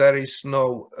sure that there is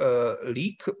no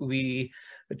leak. We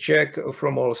check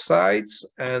from all sides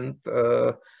and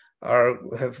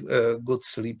have good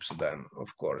sleeps then, of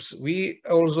course. We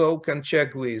also can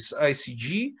check with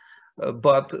ICG,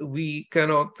 but we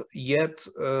cannot yet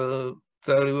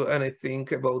tell you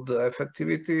anything about the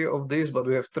effectivity of this, but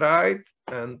we have tried,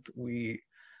 and we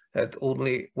had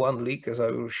only one leak, as I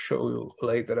will show you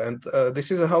later. And this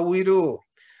is how we do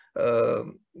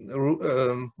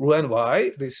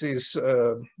Roux-en-Y. This is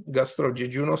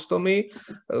gastrojejunostomy.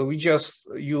 We just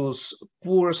use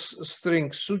Pour's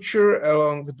string suture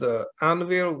along the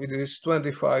anvil with this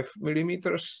 25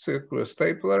 millimeters circular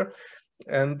stapler,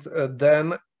 and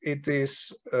then it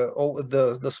is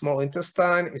the small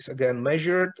intestine is again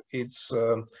measured. It's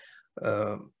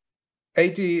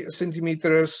 80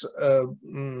 centimeters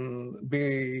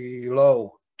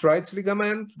below Treitz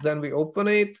ligament. Then we open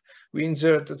it, we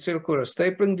insert a circular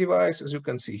stapling device, as you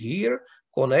can see here,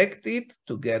 connect it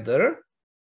together,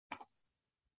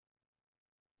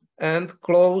 and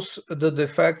close the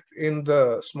defect in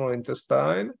the small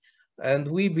intestine. And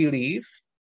we believe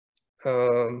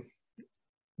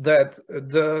that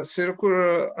the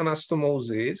circular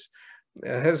anastomosis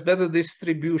has better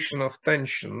distribution of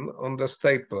tension on the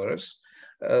staplers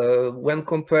when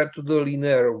compared to the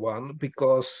linear one,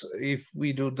 because if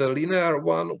we do the linear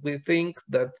one, we think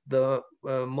that the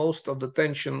most of the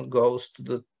tension goes to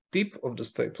the tip of the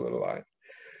stapler line.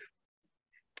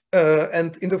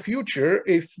 And in the future,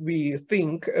 if we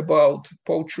think about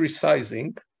pouch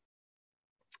resizing,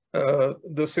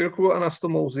 the circular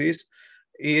anastomosis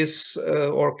is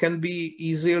or can be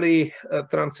easily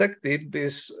transected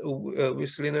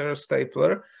with linear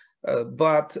stapler,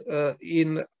 but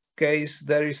in case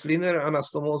there is linear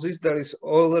anastomosis, there is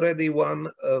already one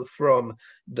from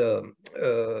the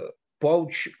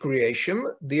pouch creation.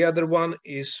 The other one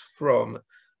is from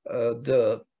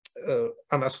the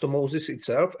anastomosis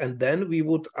itself, and then we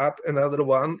would add another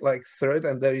one like third,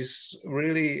 and there is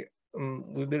really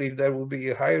we believe there will be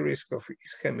a high risk of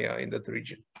ischemia in that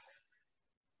region.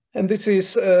 And this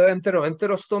is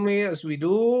enterostomy. As we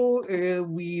do,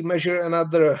 we measure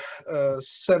another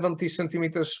 70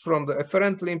 centimeters from the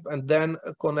efferent limb and then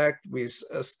connect with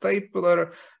a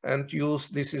stapler and use,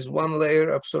 this is one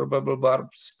layer absorbable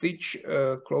barbed stitch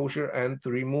closure, and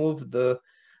remove the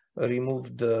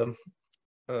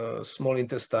small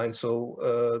intestine.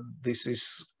 So this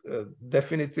is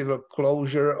definitive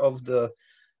closure of the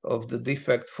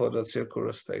defect for the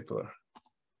circular stapler.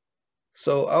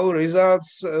 So our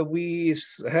results, we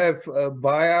have a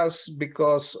bias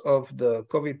because of the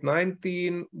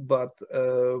COVID-19, but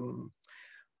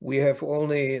we have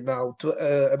only now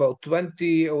about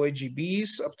 20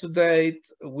 OAGBs up to date,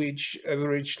 which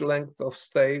average length of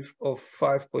stay of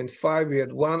 5.5. We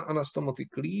had one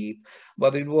anastomotic lead,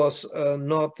 but it was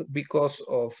not because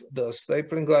of the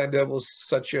stapling line. There was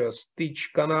such a stitch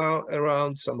canal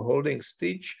around, some holding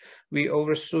stitch. We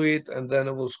oversaw it, and then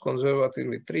it was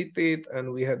conservatively treated,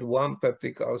 and we had one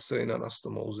peptic ulcer in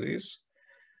anastomosis,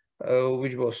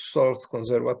 which was solved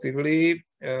conservatively.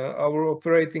 Our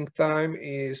operating time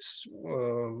is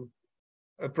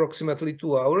approximately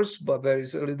 2 hours, but there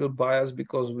is a little bias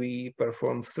because we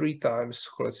performed 3 times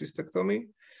cholecystectomy,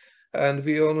 and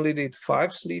we only did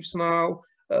 5 sleeves now.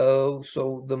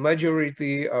 So the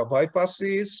majority are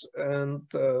bypasses, and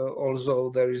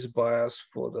also there is bias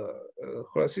for the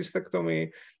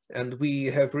cholecystectomy. And we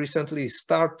have recently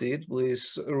started with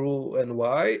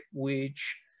Roux-en-Y,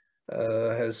 which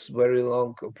has very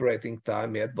long operating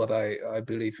time yet, but I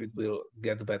believe it will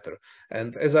get better.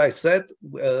 And as I said,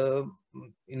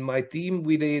 in my team,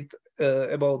 we did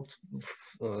about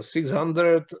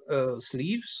 600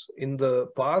 sleeves in the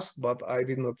past, but I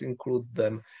did not include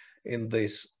them in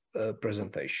this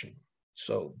presentation.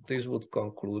 So this would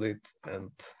conclude it, and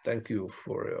thank you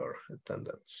for your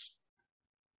attendance.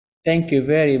 Thank you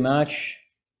very much,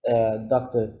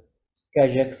 Dr.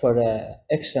 Kajak, for an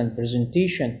excellent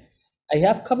presentation. I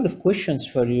have a couple of questions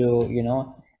for you.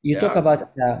 You talk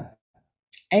about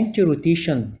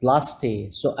anti-rotation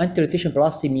plasty. So anti-rotation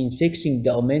plasty means fixing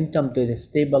the omentum to the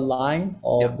stable line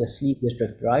of the sleeve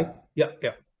district, right? Yeah.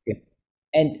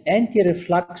 And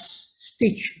anti-reflux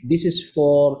stitch. This is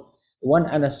for one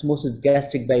anastomosis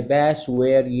gastric bypass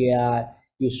where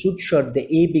you suture the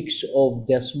apex of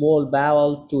the small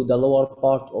bowel to the lower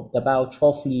part of the bowel.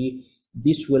 Hopefully,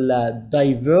 this will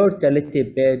divert a little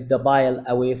bit the bile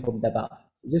away from the bowel.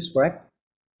 Is this correct?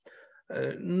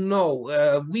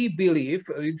 No, we believe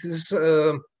it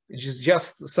is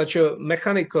just such a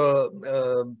mechanical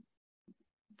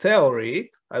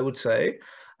theory, I would say.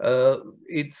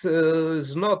 It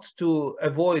is not to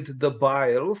avoid the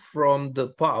bile from the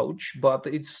pouch, but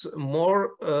it's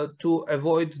more to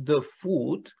avoid the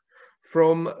food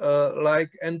from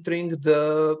like entering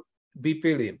the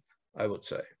BP lymph, I would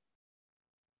say.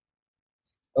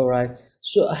 All right.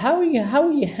 So how you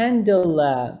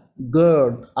handle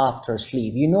GERD after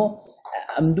sleeve?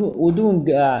 We're doing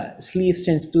sleeve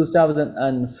since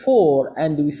 2004,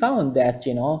 and we found that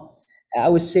I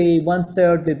would say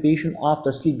 1/3 the patient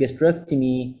after sleeve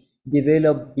gastrectomy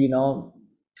develop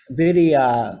very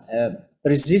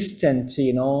resistant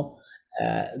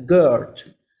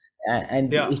GERD,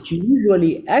 and it's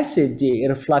usually acid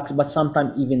reflux, but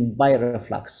sometimes even bile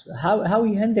reflux. How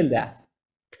you handle that?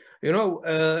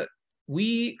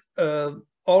 We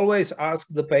always ask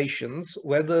the patients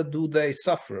whether do they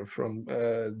suffer from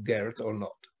GERD or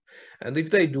not. And if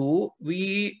they do,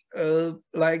 we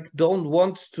don't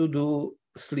want to do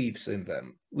sleeves in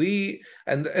them.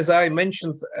 And as I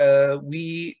mentioned,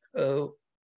 we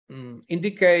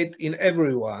indicate in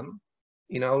everyone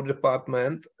in our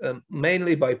department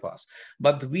mainly bypass,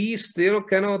 but we still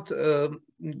cannot,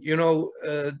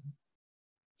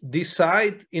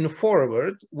 decide in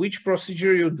forward which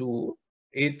procedure you do.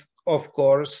 It, of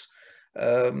course,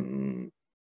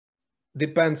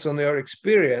 depends on your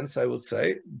experience, I would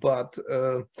say. But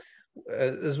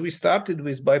as we started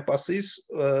with bypasses,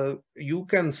 you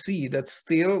can see that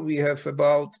still we have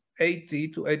about 80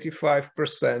 to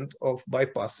 85% of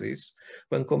bypasses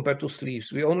when compared to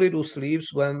sleeves. We only do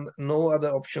sleeves when no other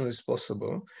option is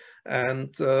possible. And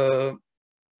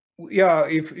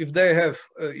if they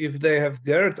have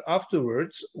GERD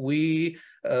afterwards, we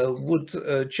would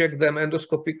check them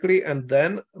endoscopically and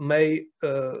then may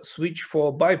switch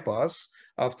for bypass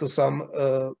after some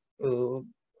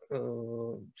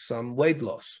weight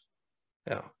loss.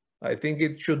 Yeah, I think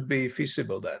it should be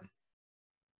feasible then.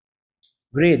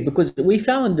 Great, because we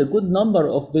found a good number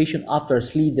of patients after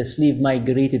sleeve, the sleeve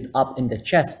migrated up in the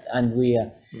chest, and we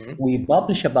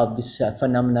publish about this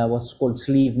phenomena, what's called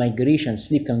sleeve migration.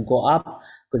 Sleeve can go up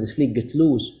because the sleeve get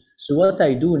loose. So what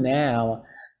I do now,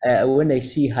 when I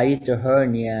see hiatal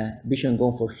hernia, patient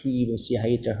going for sleeve, I see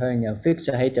hiatal hernia, fix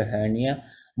a hiatal hernia,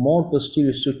 more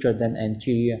posterior suture than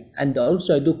anterior, and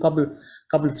also I do couple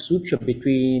of suture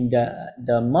between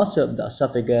the muscle of the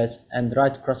esophagus and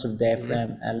right cross of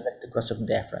diaphragm and left cross of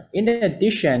diaphragm. In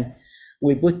addition,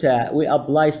 we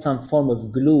apply some form of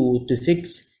glue to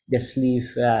fix the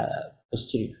sleeve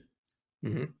posterior.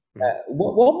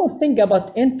 One more thing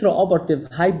about intraoperative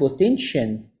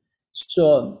hypotension.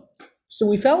 So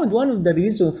we found one of the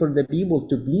reasons for the people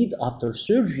to bleed after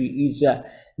surgery is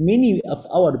many of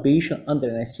our patients under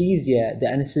anesthesia, the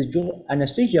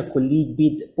anesthesia colleague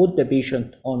put the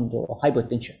patient on the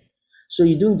hypotension. So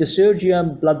you're doing the surgery,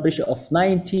 blood pressure of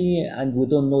 90, and we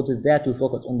don't notice that, we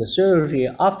focus on the surgery.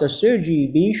 After surgery,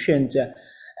 patient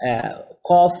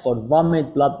cough or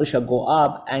vomit, blood pressure go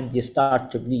up, and they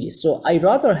start to bleed. So I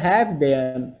rather have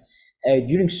them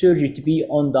during surgery to be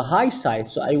on the high side.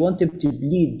 So I want them to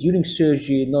bleed during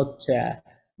surgery, not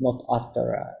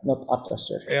after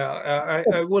surgery. Yeah,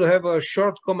 I would have a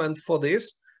short comment for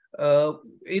this.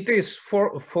 It is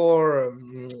from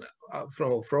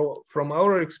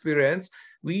our experience,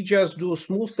 we just do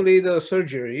smoothly the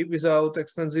surgery without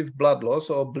extensive blood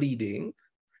loss or bleeding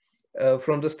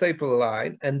from the staple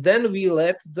line, and then we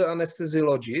let the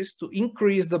anesthesiologist to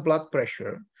increase the blood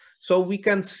pressure so we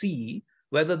can see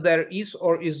whether there is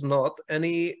or is not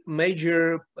any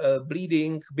major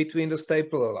bleeding between the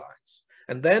staple lines.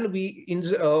 And then we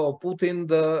put in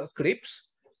the clips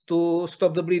to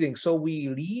stop the bleeding. So we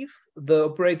leave the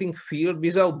operating field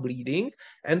without bleeding,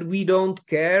 and we don't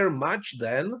care much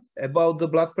then about the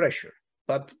blood pressure.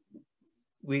 But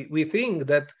we think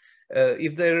that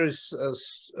if there is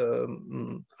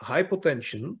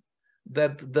hypotension,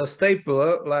 that the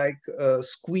stapler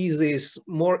squeezes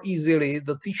more easily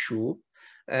the tissue,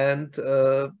 and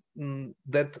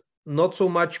that not so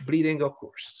much bleeding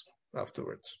occurs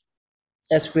afterwards.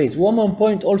 That's great. One more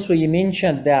point also, you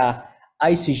mentioned the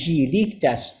ICG leak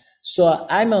test. So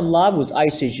I'm in love with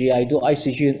ICG. I do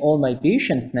ICG in all my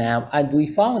patients now, and we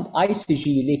found ICG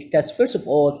leak test, first of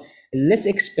all, less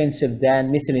expensive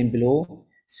than methylene blue.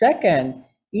 Second,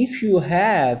 if you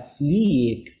have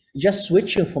leak, just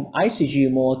switching from ICG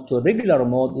mode to regular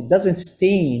mode, it doesn't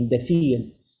stain the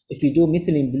field. If you do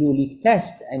methylene blue leak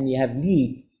test and you have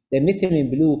leak, the methylene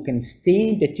blue can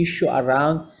stain the tissue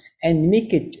around and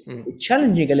make it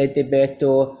challenging a little bit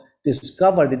to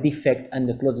discover the defect and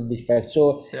to close the defect.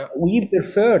 So we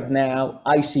prefer now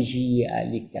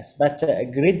ICG leak test. But a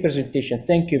great presentation.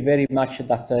 Thank you very much,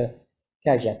 Dr.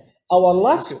 Kaja. Our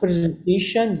last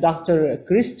presentation, Dr.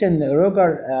 Christian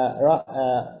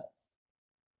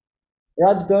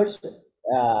Rodgers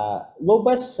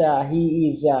Lopez. He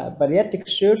is a bariatric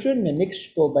surgeon in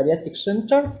Mexico Bariatric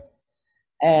Center.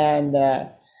 And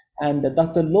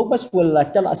Dr. Lopez will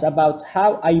tell us about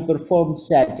how I perform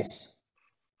SADIs.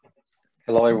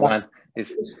 Hello, everyone.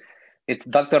 It's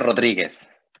Dr. Rodriguez.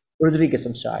 Rodriguez,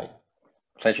 I'm sorry.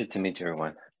 Pleasure to meet you,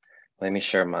 everyone. Let me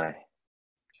share my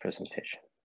presentation.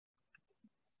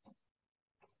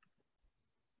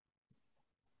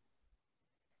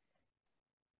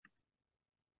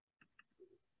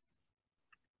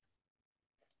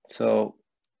 So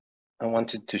I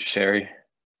wanted to share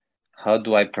how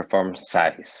do I perform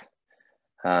SADIs.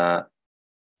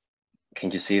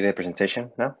 Can you see the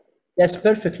presentation now? Yes,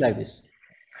 perfect like this.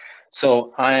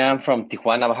 So I am from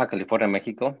Tijuana, Baja California,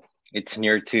 Mexico. It's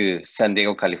near to San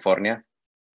Diego, California.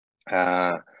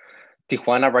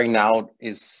 Tijuana right now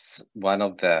is one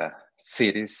of the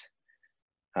cities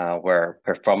where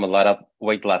perform a lot of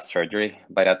weight loss surgery,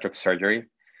 bariatric surgery.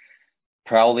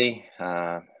 Probably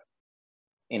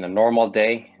in a normal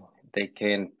day, they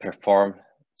can perform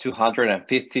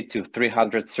 250 to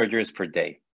 300 surgeries per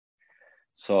day.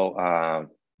 So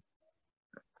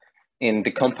in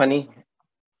the company,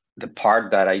 the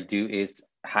part that I do is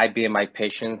high BMI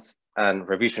patients and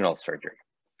revisional surgery.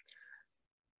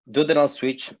 Duodenal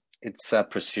switch, it's a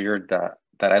procedure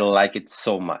that I like it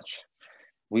so much.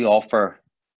 We offer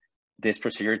this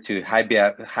procedure to high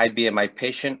BMI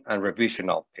patient and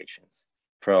revisional patients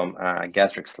from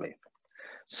gastric sleeve.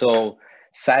 So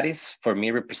SADIs for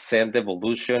me represent the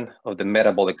evolution of the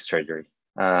metabolic surgery.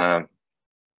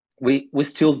 We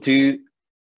still do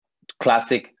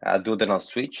classic duodenal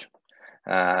switch,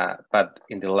 but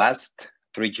in the last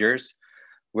 3 years,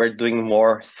 we're doing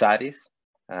more SADIs.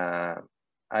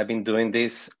 I've been doing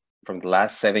this from the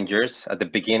last 7 years. At the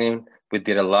beginning, we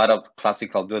did a lot of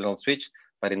classical duodenal switch,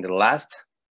 but in the last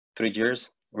 3 years,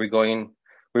 we're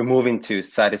moving to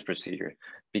SADIs procedure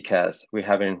because we're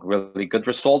having really good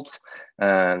results.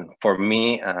 And for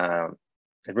me,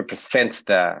 it represents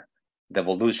the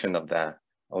evolution of the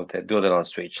duodenal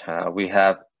switch. We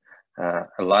have a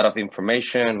lot of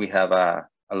information. We have a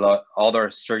lot other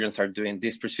surgeons are doing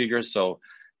this procedure, so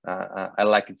I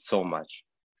like it so much.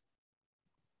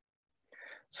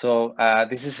 So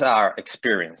this is our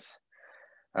experience.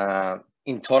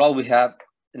 In total, we have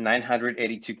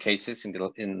 982 cases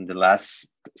in the last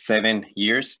 7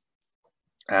 years.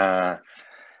 The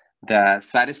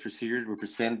SADIs procedures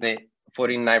represent the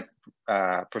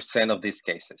 49% of these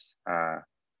cases.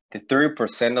 The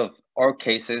 30% of our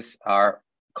cases are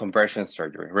conversion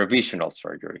surgery, revisional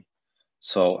surgery.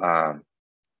 So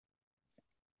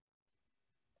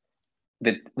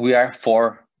we are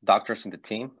 4 doctors in the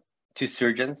team, 2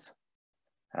 surgeons,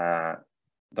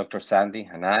 Dr. Sandy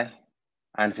and I,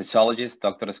 anesthesiologist,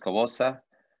 Dr. Escobosa,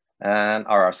 and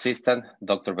our assistant,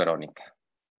 Dr. Veronica.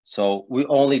 So we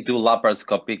only do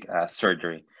laparoscopic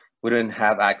surgery. We don't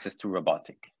have access to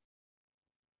robotic.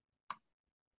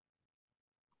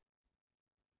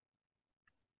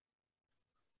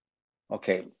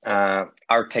 Okay,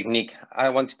 our technique. I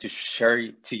wanted to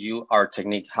share to you our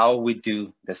technique, how we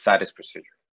do the SADIs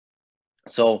procedure.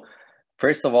 So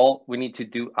first of all, we need to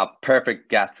do a perfect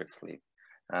gastric sleeve.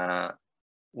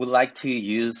 We like to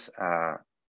use a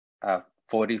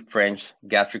 40 French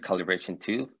gastric calibration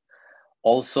tube.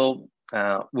 Also,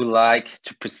 we like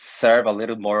to preserve a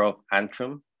little more of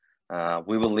antrum.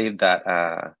 We believe that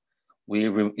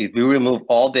if we remove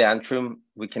all the antrum,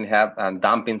 we can have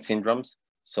dumping syndromes.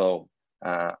 So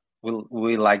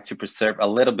we like to preserve a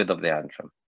little bit of the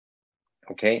antrum.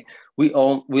 Okay, we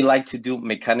like to do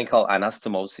mechanical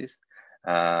anastomosis.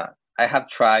 I have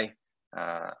tried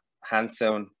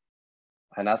hands-on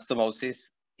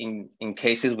anastomosis in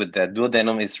cases with the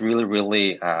duodenum is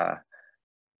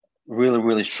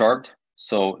really short.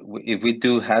 So if we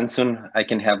do hands-on, I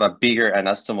can have a bigger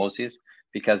anastomosis,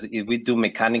 because if we do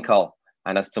mechanical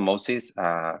anastomosis,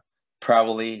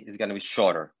 probably it's going to be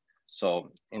shorter.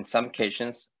 So in some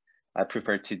cases, I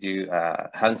prefer to do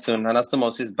hands-on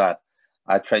anastomosis, but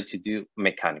I try to do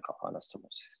mechanical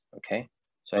anastomosis. Okay,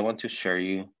 so I want to share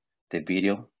you the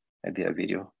video. I did a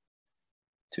video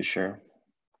to share.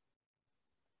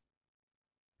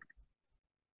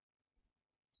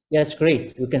 Yeah, it's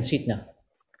great. We can see it now.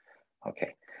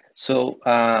 Okay, so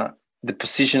the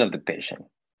position of the patient.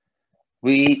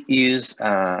 We use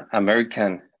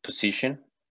American position.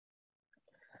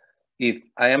 If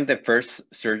I am the first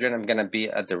surgeon, I'm gonna be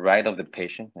at the right of the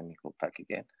patient. Let me go back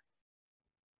again.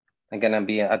 I'm gonna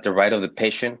be at the right of the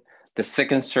patient. The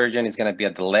second surgeon is gonna be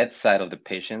at the left side of the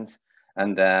patient,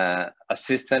 and the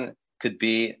assistant could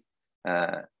be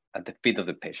at the feet of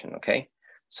the patient, okay?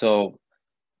 So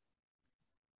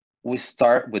we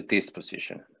start with this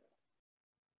position.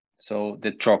 So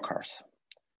the trocars.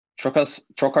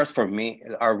 Trocars for me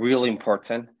are really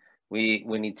important. We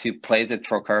need to place the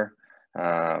trocar,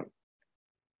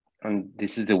 and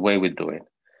this is the way we do it.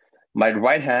 My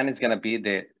right hand is gonna be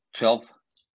the 12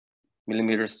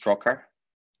 millimeters trocar,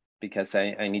 because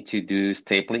I need to do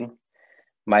stapling.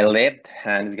 My left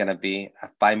hand is gonna be a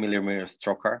 5 millimeters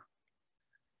trocar.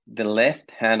 The left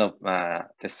hand of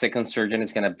the second surgeon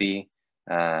is gonna be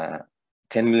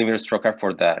 10 millimeters trocar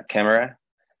for the camera,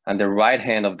 and the right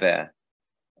hand of the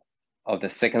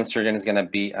second surgeon is gonna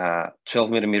be 12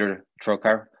 millimeter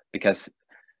trocar, because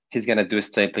he's gonna do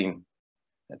stapling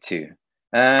too.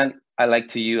 And I like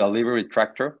to use a liver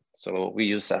retractor, so we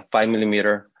use a 5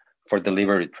 millimeter for the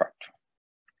liver retractor.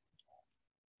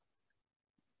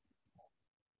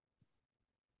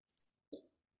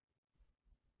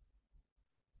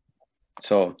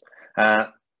 So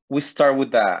we start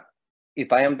with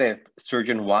if I am the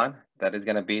surgeon 1, that is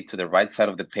gonna be to the right side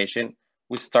of the patient,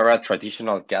 we start a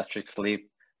traditional gastric sleeve,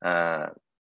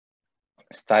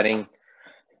 starting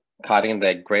cutting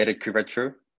the greater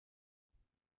curvature.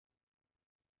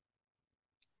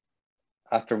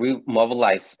 After we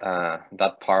mobilize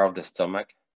that part of the stomach,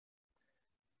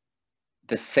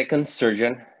 the second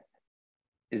surgeon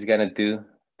is gonna do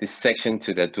this section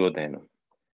to the duodenum.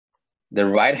 The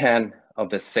right hand of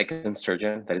the second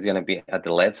surgeon, that is gonna be at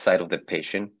the left side of the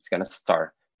patient, is gonna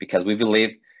start, because we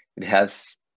believe it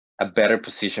has a better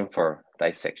position for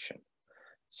dissection.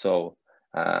 So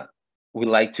we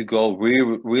like to go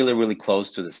really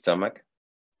close to the stomach.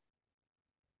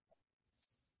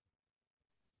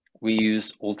 We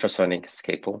use ultrasonic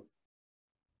scalpel.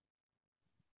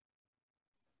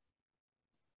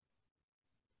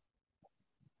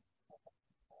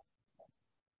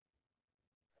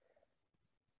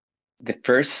 The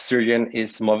first surgeon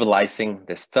is mobilizing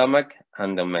the stomach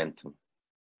and the omentum,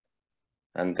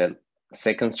 and the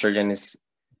second surgeon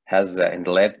has in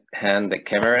the left hand the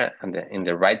camera, and in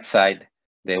the right side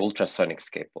the ultrasonic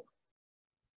scalpel.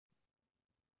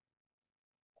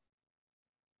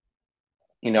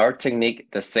 In our technique,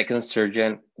 the second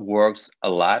surgeon works a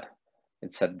lot.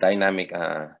 It's a dynamic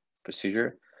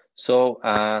procedure. So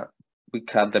we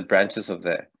cut the branches of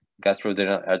the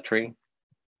gastroduodenal artery.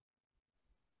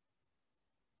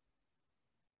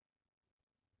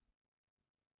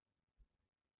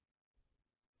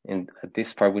 And at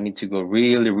this part, we need to go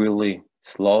really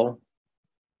slow.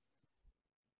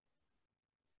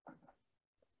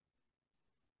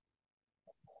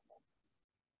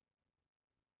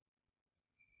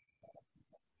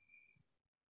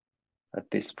 At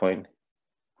this point,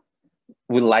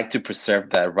 we like to preserve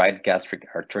the right gastric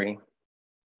artery.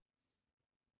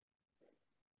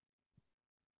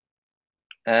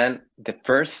 And the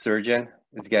first surgeon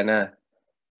is gonna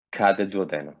cut the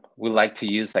duodenum. We like to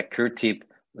use a curved tip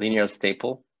linear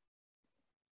staple.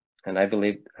 And I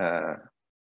believe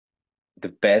the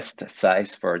best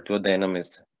size for duodenum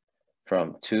is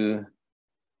from 2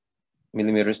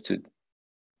 millimeters to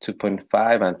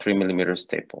 2.5 and 3 millimeters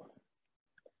staple.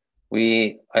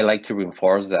 I like to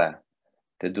reinforce the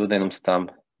duodenum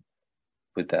stump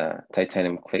with the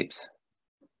titanium clips.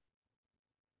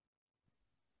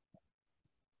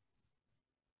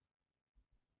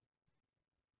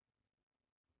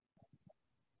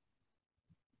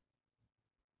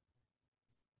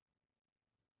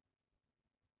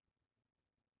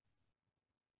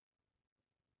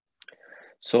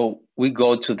 So we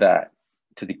go to the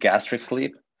gastric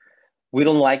sleeve. We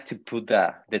don't like to put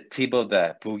the tip of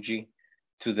the bougie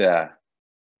to the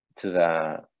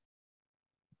the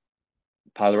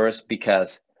pylorus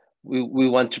because we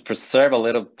want to preserve a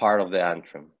little part of the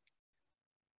antrum.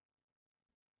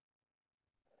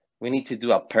 We need to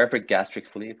do a perfect gastric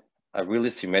sleeve, a really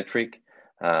symmetric.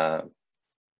 The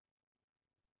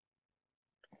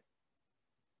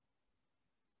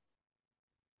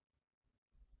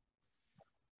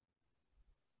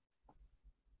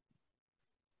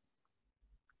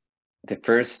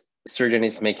first surgeon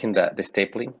is making the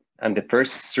stapling, and the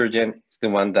first surgeon is the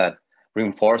one that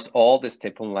reinforce all the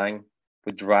stapling line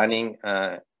with running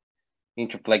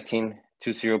interflecting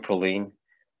 2-0 proline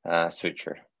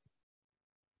suture.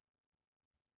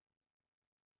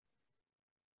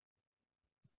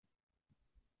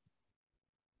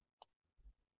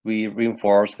 We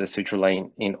reinforce the suture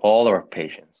line in all our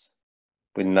patients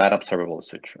with not observable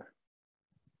suture.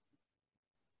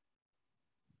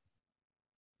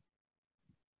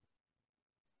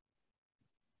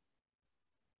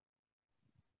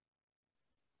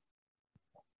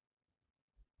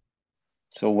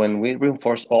 So when we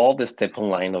reinforce all the stapling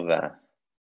line of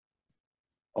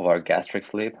our gastric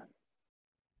sleeve,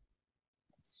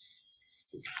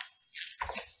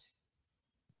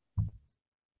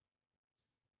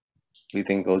 we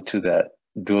then go to the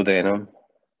duodenum.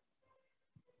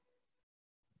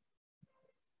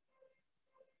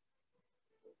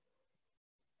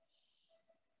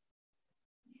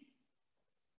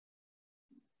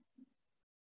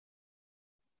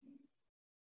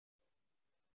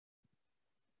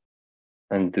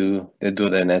 And do the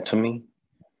duodenectomy.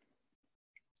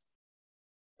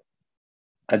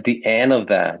 At the end of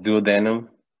the duodenum,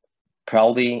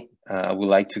 probably we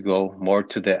like to go more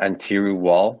to the anterior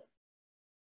wall.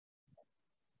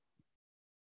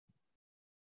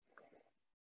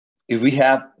 If we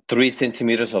have 3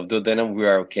 centimeters of duodenum, we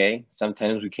are okay.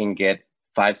 Sometimes we can get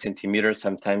 5 centimeters,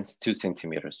 sometimes 2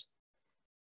 centimeters.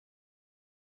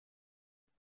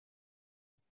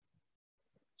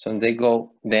 So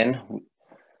then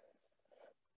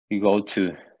we go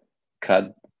to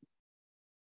cut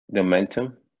the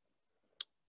omentum.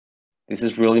 This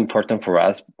is really important for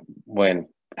us when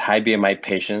high BMI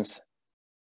patients.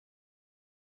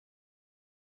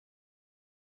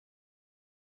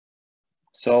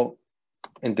 So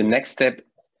in the next step,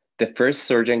 the first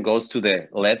surgeon goes to the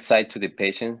left side to the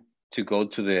patient to go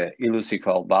to the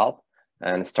ileocecal valve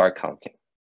and start counting.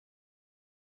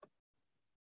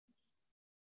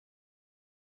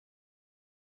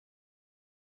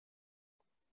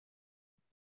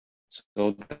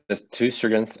 So the 2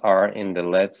 surgeons are in the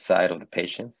left side of the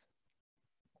patient.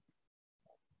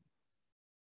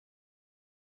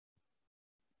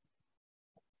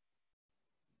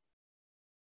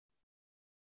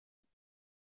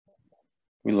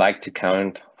 We like to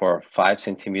count for 5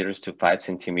 centimeters to 5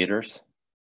 centimeters.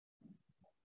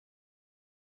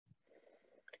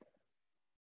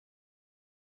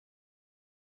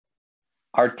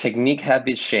 Our technique has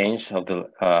been changed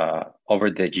over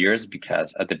the years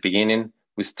because at the beginning,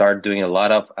 we start doing a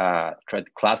lot of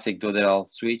classic duodenal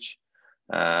switch.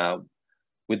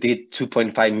 We did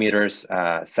 2.5 meters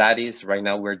SADIs. Right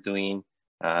now we're doing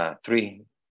 3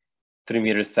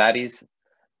 meters SADIs.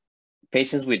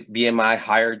 Patients with BMI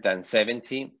higher than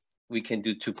 70, we can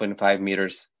do 2.5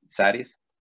 meters SADIs.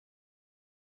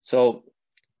 So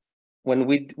when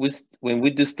we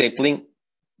do stapling,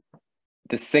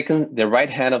 the right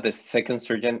hand of the second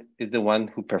surgeon is the one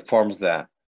who performs the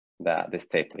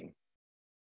stapling.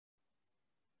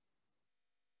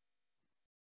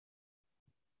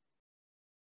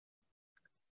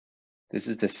 This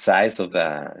is the size of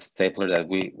the stapler that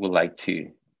we would like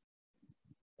to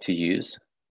use.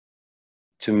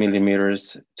 2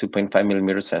 millimeters, 2.5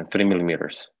 millimeters, and 3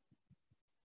 millimeters.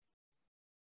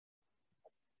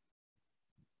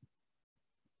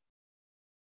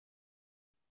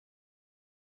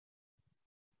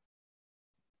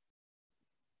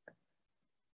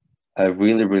 I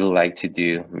really like to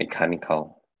do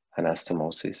mechanical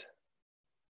anastomosis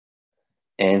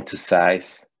and to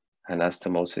size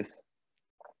anastomosis.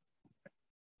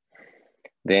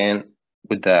 Then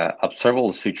with the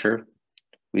observable suture,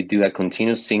 we do a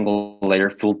continuous single layer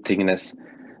full thickness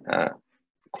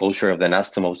closure of the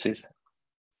anastomosis.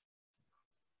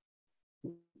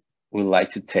 We like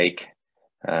to take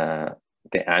the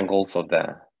angles of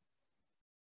the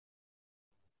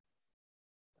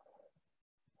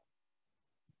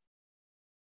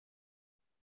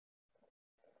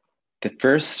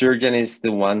first surgeon is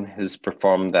the one who's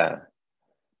performed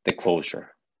the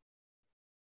closure.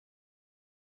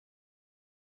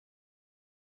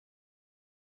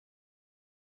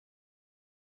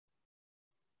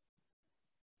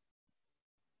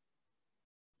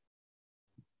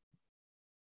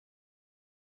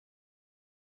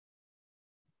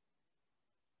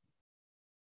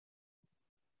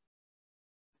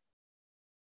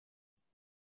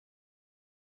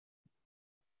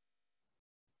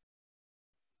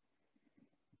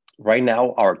 right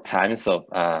now, our times of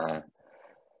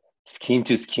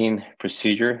skin-to-skin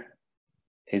procedure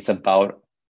is about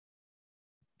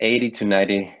 80 to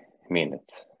 90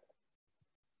 minutes.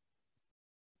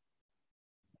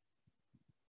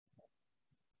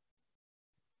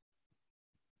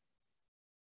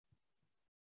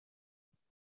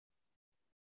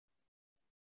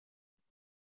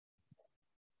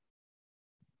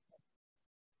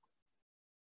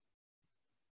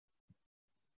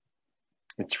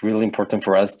 It's really important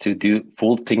for us to do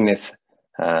full thickness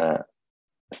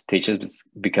stitches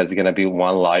because it's gonna be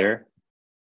one layer.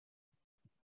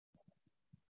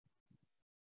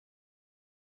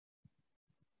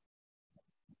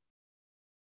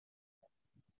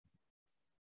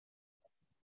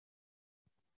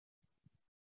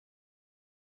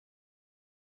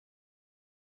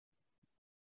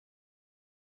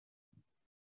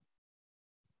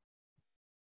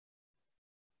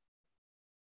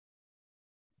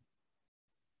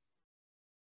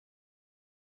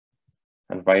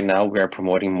 And right now we are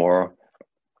promoting more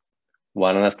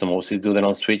one anastomosis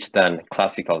duodenal switch than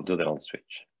classical duodenal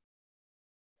switch.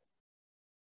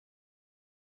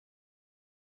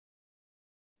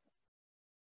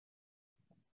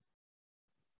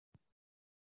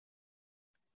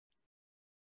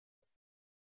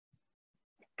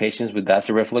 Patients with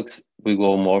acid reflux, we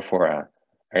go more for a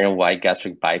iron white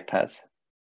gastric bypass.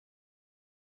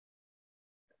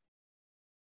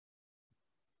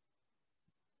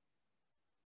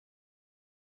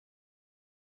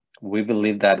 We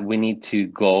believe that we need to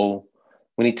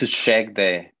check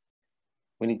the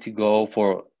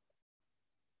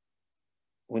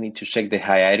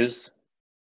hiatus,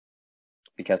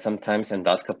 because sometimes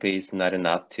endoscopy is not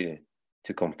enough to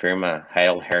confirm a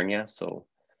hiatal hernia. So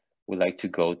we like to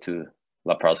go to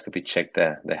laparoscopy, check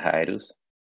the hiatus,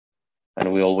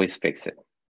 and we always fix it.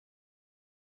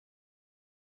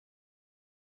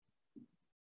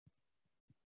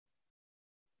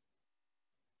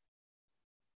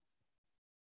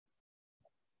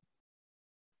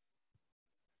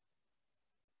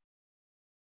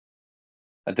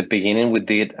 At the beginning, we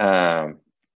did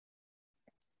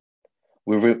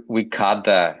we cut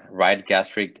the right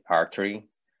gastric artery,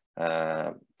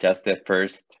 just the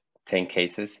first 10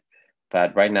 cases,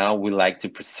 but right now we like to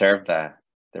preserve the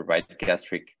right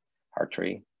gastric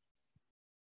artery.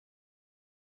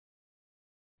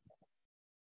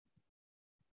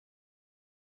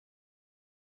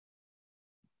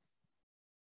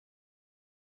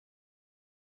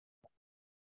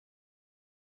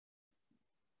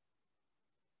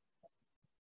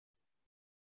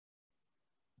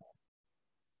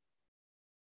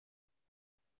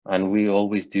 And we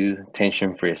always do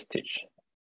tension-free stitch.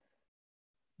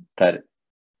 And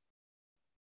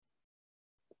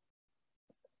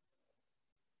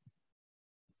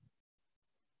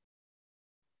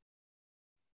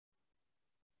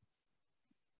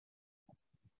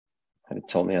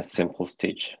it's only a simple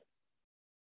stitch.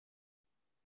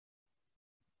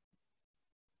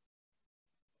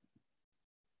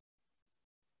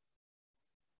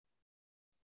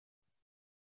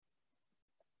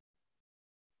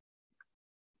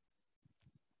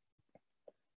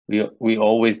 We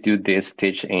always do this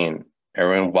stitch in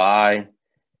RNY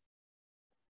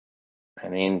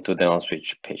and in duodenal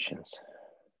switch patients.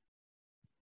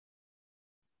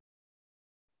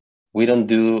 We don't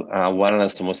do one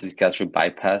anastomosis gastric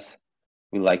bypass.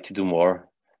 We like to do more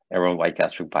RNY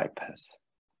gastric bypass.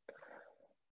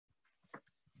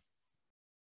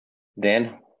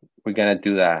 Then we're gonna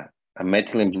do a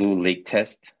methylene blue leak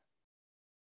test.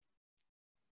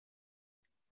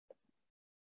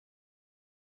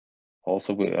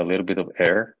 Also with a little bit of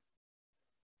air.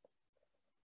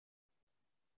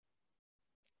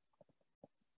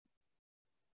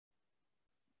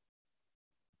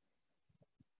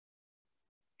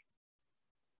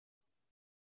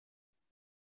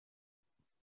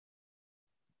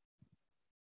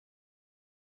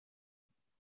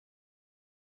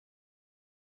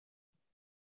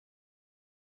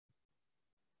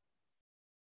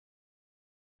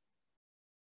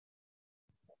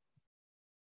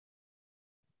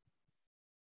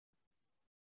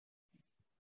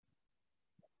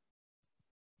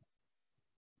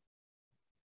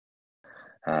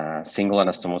 Single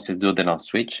anastomosis duodenal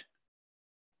switch.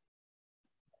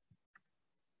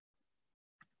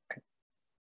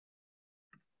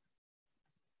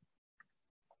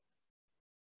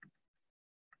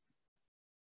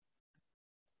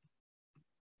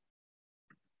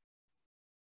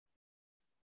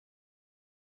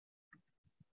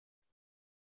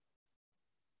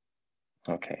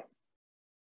 Okay.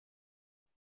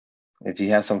 If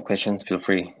you have some questions, feel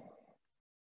free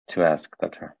to ask,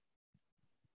 Doctor.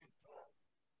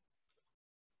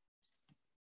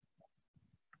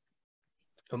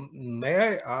 May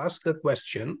I ask a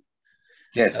question?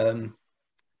 Yes.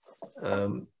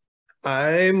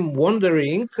 I'm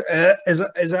wondering, as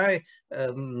I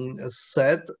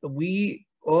said, we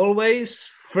always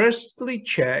firstly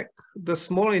check the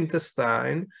small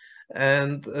intestine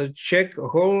and check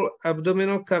whole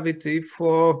abdominal cavity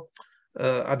for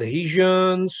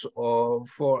adhesions or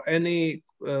for any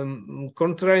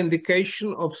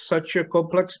contraindication of such a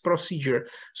complex procedure.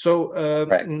 So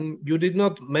Right. you did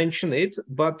not mention it,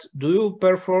 but do you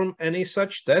perform any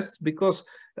such tests? Because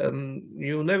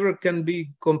you never can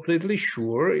be completely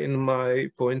sure, in my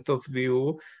point of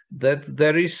view, that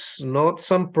there is not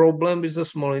some problem with the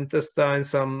small intestine,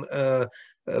 some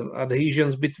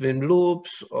adhesions between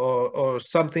loops or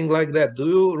something like that. Do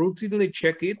you routinely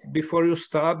check it before you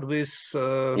start with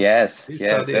Yes, this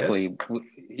yes, study? definitely.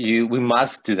 We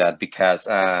must do that because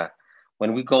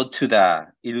when we go to the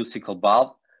ileocecal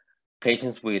valve,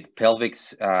 patients with pelvic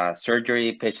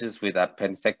surgery, patients with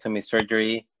appendectomy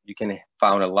surgery, you can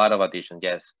find a lot of adhesion.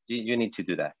 Yes, you need to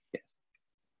do that. Yes,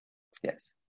 yes.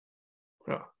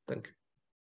 Oh, thank you.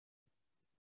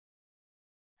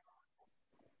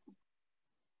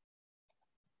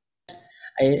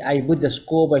 I put the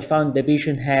scope, I found the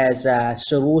patient has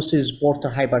cirrhosis,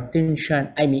 portal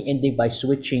hypertension. I may end by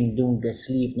switching, doing a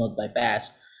sleeve node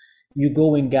bypass. You're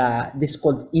going, this is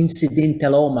called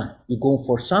incidentaloma. You're going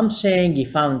for something, you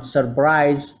found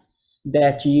surprise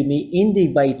that you may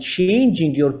end by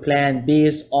changing your plan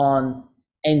based on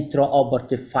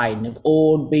intraoperative finding.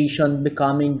 All patient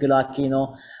becoming like,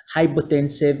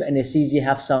 hypotensive, anesthesia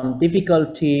have some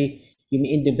difficulty. You may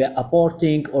end up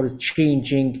aborting or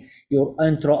changing your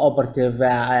intraoperative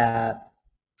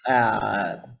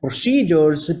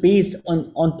procedures based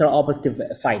on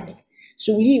intraoperative finding.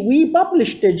 So we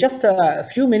published just a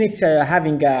few minutes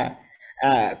having a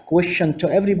question to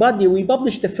everybody. We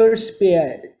published the first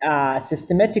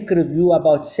systematic review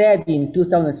about SADI in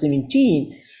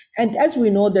 2017. And as we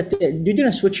know that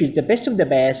duodenal switch is the best of the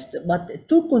best, but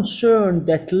too concerned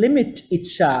that limit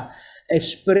its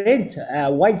spread,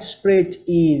 widespread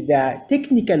is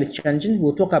technically challenging.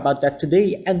 We'll talk about that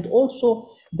today, and also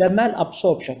the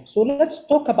malabsorption. So let's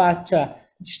talk about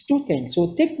these two things.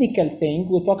 So technical thing,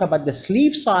 we'll talk about the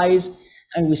sleeve size,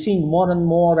 and we're seeing more and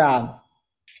more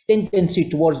tendency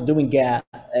towards doing a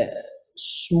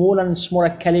smaller and smaller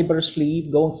caliber sleeve,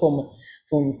 going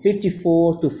from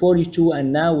 54 to 42,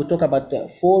 and now we talk about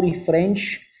 40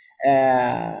 French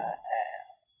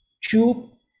tube.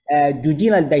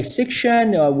 Duodenal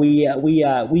dissection,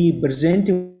 we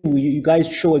presenting, you guys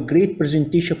show a great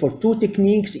presentation for two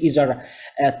techniques, either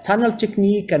a tunnel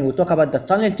technique, and we'll talk about the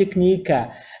tunnel technique.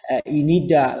 You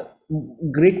need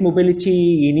great mobility,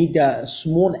 you need a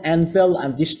small anvil,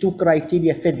 and these two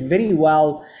criteria fit very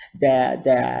well the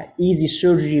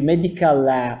Ezisurg medical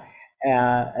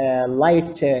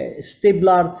light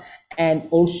stapler. And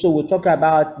also we'll talk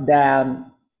about the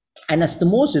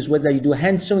anastomosis, whether you do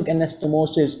hand sewing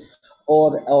anastomosis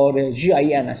or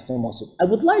GI anastomosis. I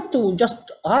would like to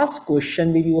just ask a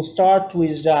question. Maybe we'll start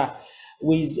with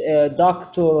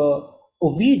Dr.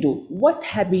 Oviedo. What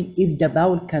happens if the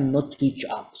bowel cannot reach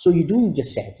up? So you're doing the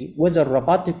SADI, whether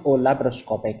robotic or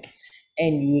laparoscopic,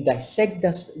 and you dissect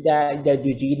the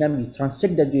duodenum, you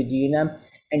transect the duodenum,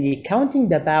 and you're counting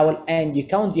the bowel, and you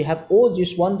have all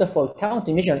this wonderful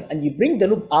counting measurement, and you bring the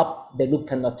loop up, the loop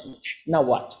cannot reach. Now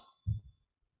what?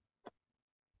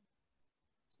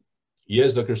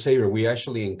 Yes, Dr. Saber, we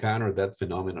actually encountered that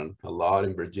phenomenon a lot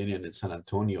in Virginia and in San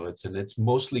Antonio. It's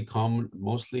mostly common,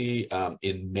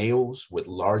 in males with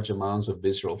large amounts of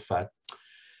visceral fat,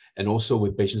 and also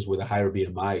with patients with a higher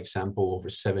BMI, example over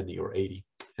 70 or 80.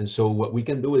 And so what we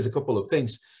can do is a couple of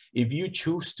things. If you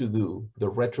choose to do the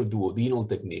retroduodenal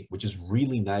technique, which is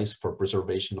really nice for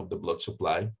preservation of the blood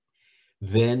supply,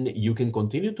 then you can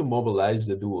continue to mobilize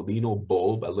the duodenal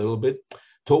bulb a little bit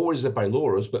towards the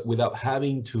pylorus, but without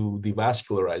having to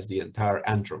devascularize the entire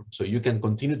antrum. So you can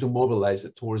continue to mobilize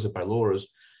it towards the pylorus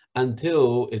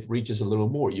until it reaches a little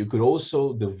more. You could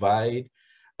also divide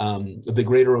the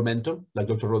greater omentum, like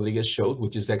Dr. Rodriguez showed,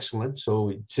 which is excellent.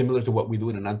 So similar to what we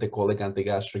do in an anticolic,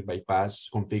 antigastric bypass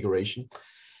configuration.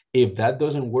 If that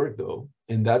doesn't work though,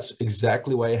 and that's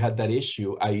exactly why I had that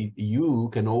issue, you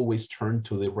can always turn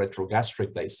to the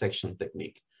retrogastric dissection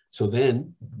technique. So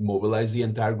then mobilize the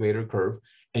entire greater curve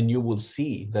and you will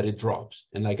see that it drops.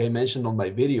 And like I mentioned on my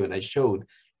video and I showed,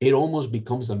 it almost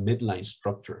becomes a midline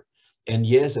structure. And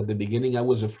yes, at the beginning, I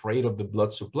was afraid of the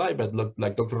blood supply, but look,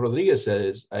 like Dr. Rodriguez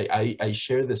says, I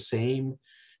share the same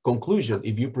conclusion.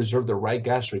 If you preserve the right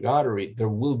gastric artery, there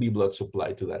will be blood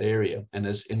supply to that area. And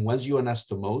once you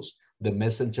anastomose, the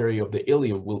mesentery of the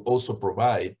ileum will also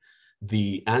provide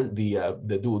the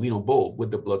duodenal bulb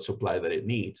with the blood supply that it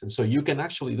needs. And so you can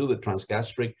actually do the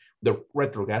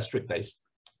retrogastric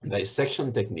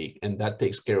dissection technique, and that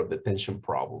takes care of the tension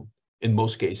problem in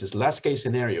most cases. Last case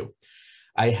scenario,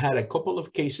 I had a couple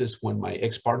of cases when my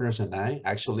ex-partners and I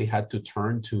actually had to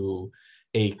turn to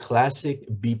a classic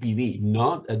BPD,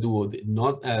 not a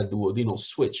duodenal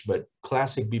switch, but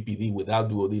classic BPD without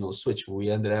duodenal switch. We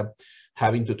ended up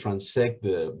having to transect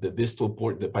the distal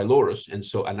port, the pylorus, and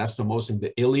so anastomosing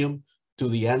the ileum to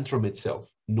the antrum itself.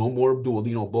 No more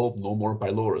duodenal bulb, no more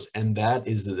pylorus, and that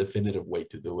is the definitive way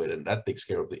to do it, and that takes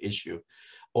care of the issue.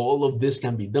 All of this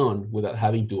can be done without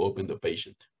having to open the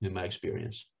patient, in my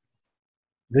experience.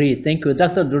 Great, thank you.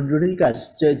 Dr.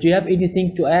 Rodriguez, do you have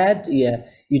anything to add? Yeah,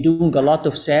 you're doing a lot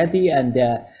of SADI, and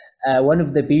one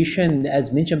of the patients,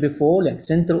 as mentioned before, like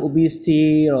central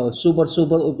obesity or super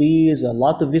obese, a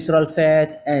lot of visceral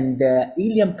fat, and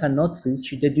ileum cannot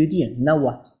reach the duodenum. Now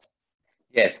what?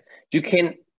 Yes,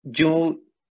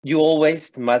 you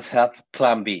always must have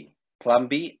plan B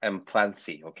and plan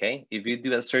C, okay? If you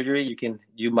do a surgery,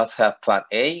 you must have plan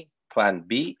A, plan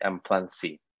B, and plan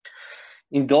C.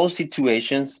 In those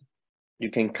situations, you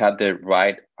can cut the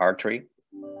right artery.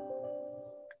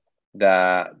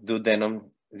 The duodenum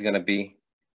is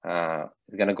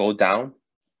gonna go down,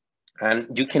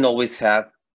 and you can always have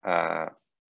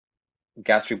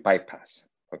gastric bypass,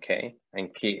 okay?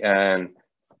 And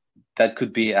that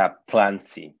could be a plan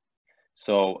C.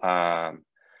 So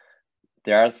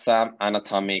there are some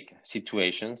anatomic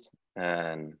situations,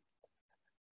 and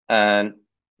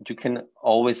you can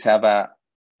always have a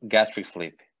gastric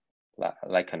sleeve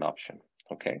like an option.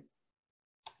 Okay,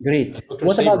 great. Dr.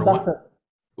 What Saber, about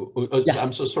Dr. Yeah.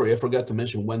 I'm so sorry, I forgot to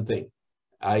mention one thing.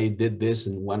 I did this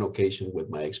in one occasion with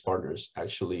my ex-partners.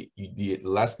 Actually, the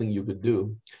last thing you could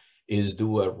do is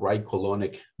do a right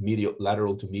colonic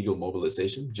lateral to medial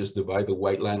mobilization. Just divide the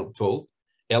white line of toll,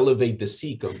 elevate the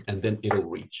cecum, and then it'll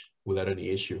reach without any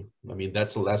issue. I mean,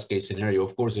 that's the last case scenario.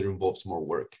 Of course, it involves more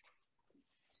work.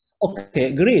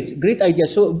 Okay, great idea.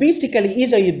 So basically,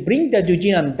 either you bring the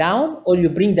duodenum down or you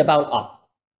bring the bowel up.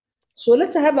 So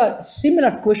let's have a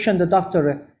similar question to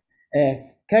Dr.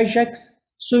 Kajak.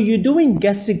 So you're doing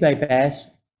gastric bypass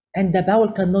and the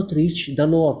bowel cannot reach the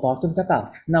lower part of the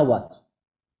pouch. Now what?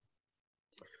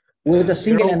 With a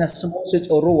single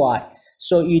anastomosis or ROI.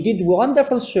 So you did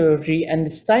wonderful surgery and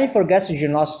it's time for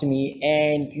gastrogynostomy,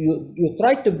 and you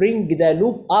try to bring the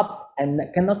loop up and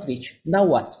cannot reach. Now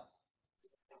what?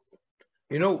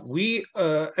 You know, we,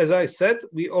 as I said,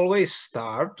 we always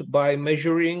start by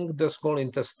measuring the small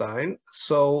intestine,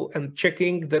 and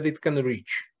checking that it can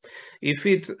reach. If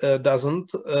it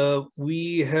doesn't,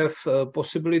 we have a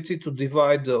possibility to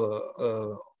divide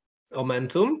the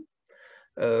omentum,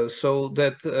 so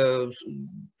that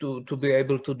to be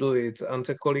able to do it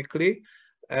antecholically.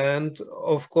 And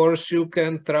of course, you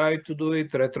can try to do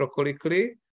it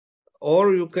retrocholically,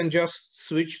 or you can just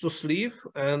switch to sleeve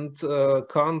and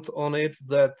count on it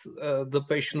that the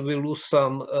patient will lose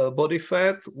some body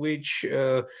fat, which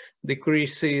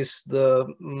decreases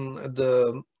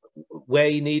the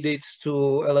way needed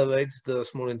to elevate the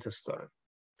small intestine.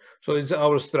 So it's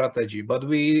our strategy, but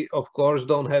we, of course,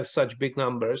 don't have such big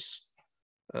numbers,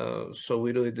 so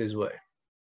we do it this way.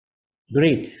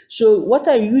 Great. So what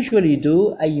I usually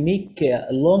do, I make a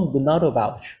long narrow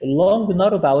pouch. A long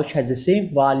narrow pouch has the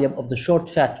same volume of the short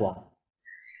fat one.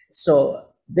 So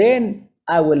then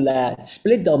I will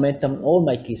split the omentum in all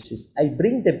my cases. I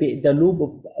bring the loop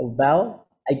of bowel.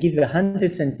 I give a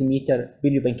 100 centimeter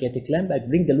biliopancreatic lamp. I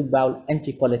bring the loop bowel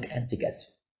anticolic, antigastric.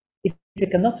 If you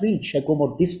cannot reach, I go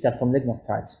more distal from ligament of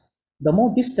Trice. The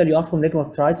more distal you are from ligament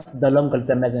of Trice, the longer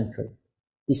the mesentery.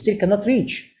 You still cannot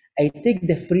reach. I take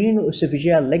the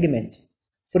phrenoesophageal ligament.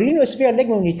 Phrenoesophageal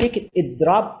ligament, when you take it, it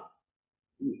drops,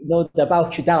 the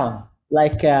pouch down.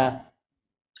 Like, I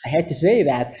had to say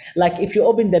that. Like if you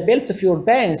open the belt of your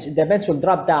pants, the pants will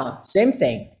drop down. Same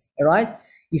thing, all right?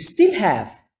 You still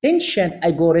have tension,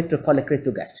 I go retrocolic,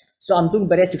 retrogastric. So I'm doing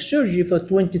bariatric surgery for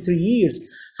 23 years.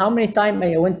 How many times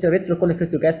I went to retrocolic,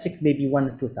 retrogastric? Maybe 1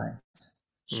 or 2 times.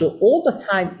 So all the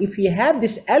time, if you have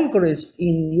this algorithm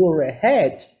in your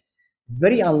head,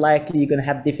 very unlikely you're going to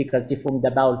have difficulty from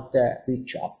the bowel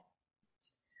reach up.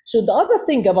 So the other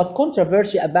thing about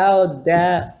controversy about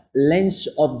the length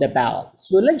of the bowel.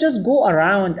 So let's just go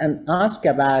around and ask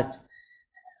about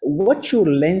what's your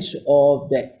length of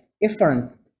the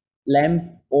efferent lamp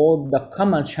or the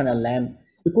common channel lamp,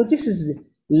 because this is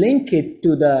linked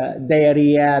to the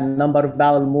diarrhea, number of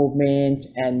bowel movement,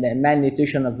 and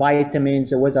malnutrition of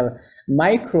vitamins, whether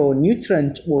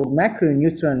micronutrient or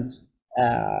macronutrient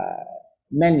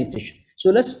malnutrition. So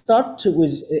let's start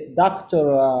with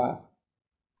Dr.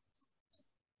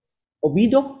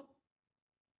 Oviedo?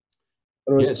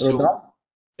 Yes, so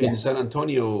in Yeah. San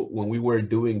Antonio, when we were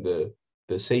doing the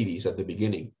SADIs at the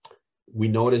beginning, we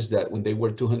noticed that when they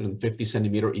were 250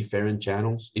 centimeter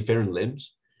efferent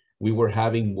limbs, we were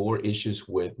having more issues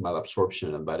with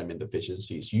malabsorption and vitamin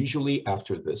deficiencies, usually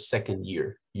after the second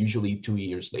year, usually 2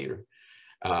 years later.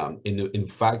 In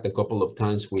fact, a couple of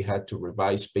times we had to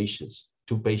revise patients,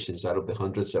 2 patients out of the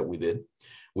hundreds that we did.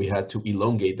 We had to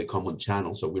elongate the common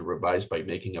channel. So we revised by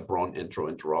making a broad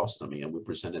enterostomy, and we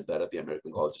presented that at the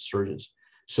American College of Surgeons.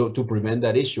 So to prevent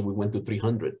that issue, we went to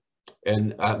 300.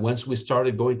 And once we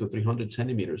started going to 300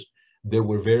 centimeters, there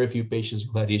were very few patients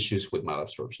who had issues with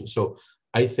malabsorption. So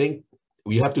I think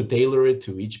we have to tailor it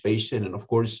to each patient. And of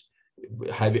course,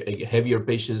 heavier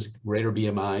patients, greater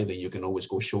BMI, then you can always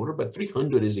go shorter, but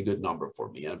 300 is a good number for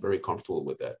me. I'm very comfortable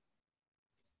with that.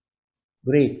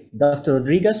 Great. Dr.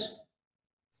 Rodriguez?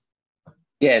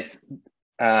 Yes,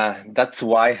 that's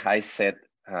why I said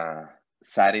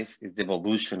SADIs is the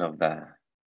evolution of the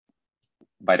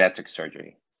bariatric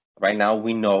surgery. Right now,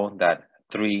 we know that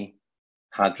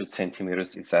 300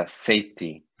 centimeters is a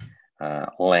safety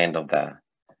length of the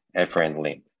efferent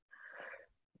limb.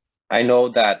 I know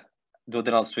that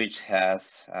duodenal switch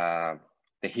has the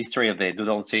history of the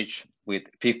duodenal switch with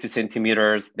 50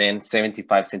 centimeters, then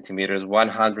 75 centimeters,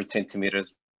 100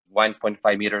 centimeters,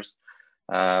 1.5 meters.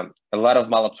 A lot of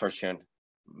malabsorption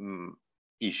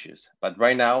issues. But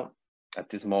right now, at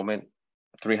this moment,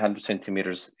 300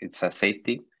 centimeters, it's a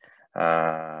safety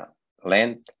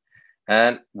length.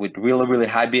 And with really, really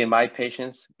high BMI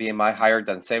patients, BMI higher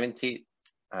than 70,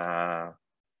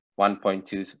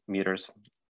 1.2 meters.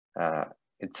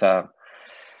 It's a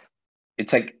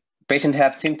patient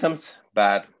have symptoms,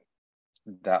 but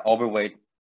the overweight,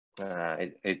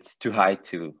 it's too high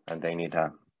too, and they need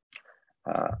a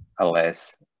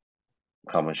less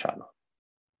common channel.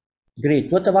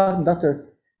 Great. What about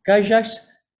Dr. Kajas?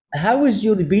 How is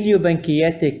your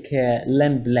biliopancreatic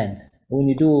limb length? When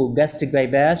you do gastric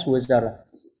bypass with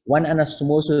one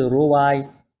anastomosis ROI,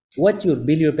 what's your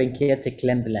biliopancreatic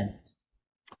limb length?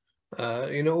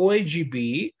 In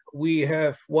OAGB, we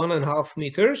have 1.5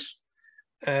 meters,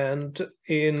 and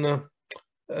in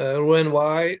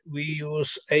RONY, we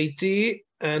use 80,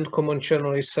 and common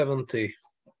channel is 70.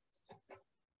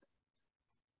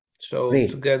 So Great.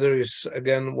 together is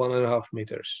again 1.5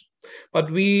 meters. But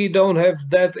we don't have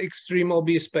that extreme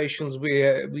obese patients. We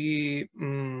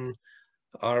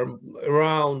are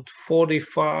around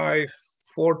 45,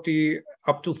 40,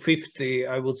 up to 50,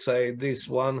 I would say. This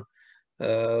one,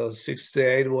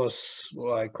 68 was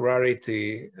like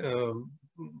rarity.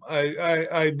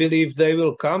 I believe they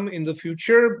will come in the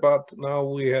future, but now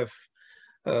we have,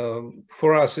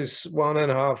 for us, it's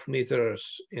 1.5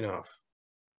 meters enough.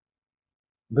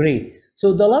 Great.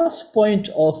 So the last point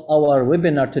of our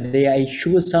webinar today, I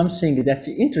show something that's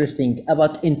interesting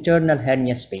about internal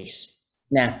hernia space.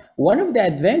 Now, one of the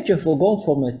advantages for going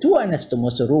from a 2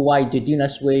 anastomosis ROI duodenal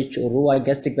switch or ROI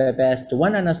gastric bypass to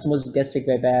 1 anastomosis gastric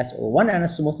bypass or 1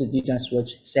 anastomosis duodenal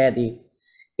switch SADI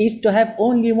is to have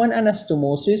only 1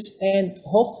 anastomosis and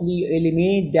hopefully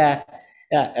eliminate the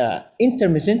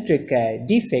intermesenteric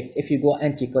defect if you go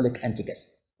anticolic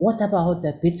antigas. What about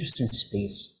the Peterson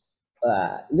space?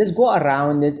 Let's go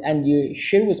around it and you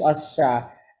share with us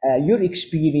your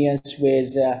experience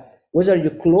with whether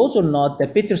you close or not the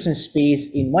Peterson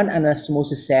space in 1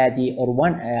 anastomosis SADI or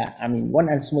 1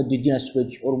 anastomosis duodenal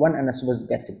switch or 1 anastomosis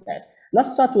gastric bypass.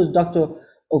 Let's start with Dr.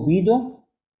 Oviedo,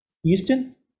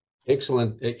 Houston.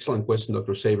 Excellent question,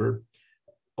 Dr. Saber.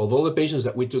 Although the patients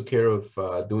that we took care of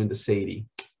doing the SADI,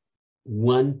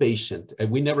 one patient, and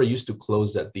we never used to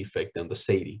close that defect on the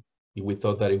SADI. We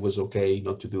thought that it was okay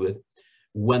not to do it.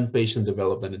 One patient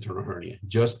developed an internal hernia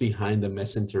just behind the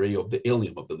mesentery of the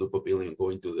ilium, of the loop of ilium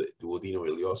going to the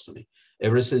duodenal-ileostomy.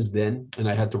 Ever since then, and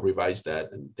I had to revise that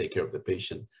and take care of the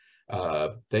patient.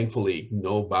 Thankfully,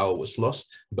 no bowel was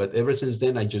lost, but ever since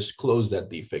then, I just closed that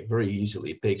defect very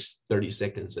easily. It takes 30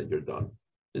 seconds and you're done.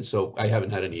 And so I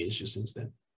haven't had any issues since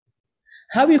then.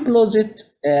 How you close it?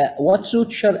 What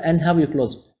suture and how you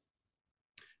close it?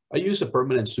 I use a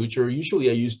permanent suture. Usually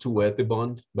I use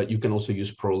 2-ethibond, but you can also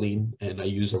use Proline, and I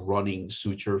use a running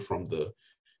suture from the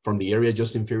area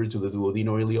just inferior to the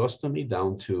duodenal-ileostomy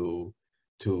down to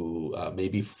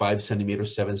maybe 5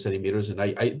 centimeters, 7 centimeters, and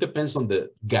it depends on the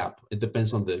gap. It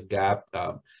depends on the gap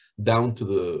down to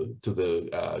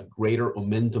the greater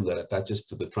omentum that attaches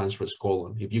to the transverse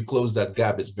colon. If you close that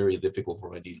gap, it's very difficult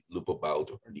for any loop of bowel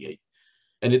to herniate,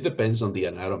 and it depends on the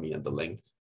anatomy and the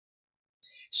length.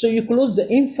 So you close the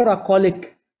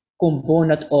infracolic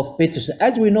component of Peterson.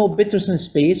 As we know, Peterson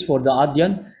space for the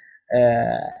audience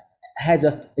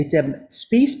it's a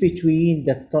space between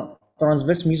the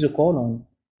transverse mesocolon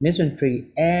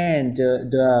mesentery and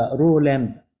the row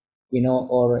limb, you know,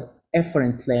 or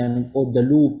efferent limb, or the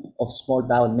loop of small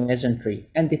bowel mesentery,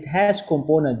 and it has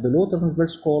component below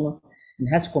transverse colon and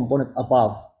has component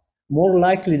above. More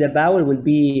likely the bowel will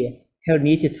be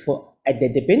herniated for at the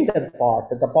dependent part,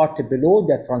 the part below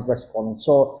the transverse colon.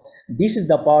 So this is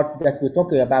the part that we're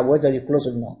talking about, whether you close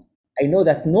or not. I know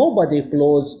that nobody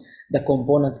closed the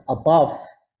component above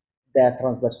the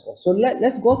transverse colon. So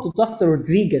let's go to Dr.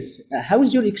 Rodriguez. How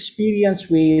is your experience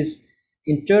with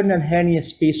internal hernia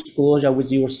space closure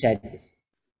with your SADIs?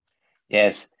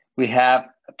 Yes, we have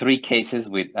 3 cases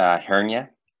with hernia.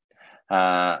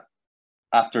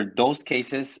 After those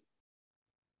cases,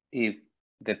 if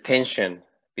the tension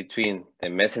between the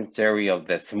mesentery of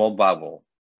the small bowel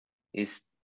is,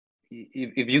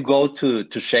 if you go to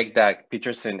check that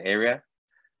Peterson area,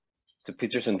 the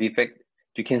Peterson defect,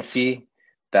 you can see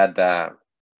that the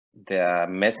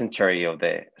mesentery of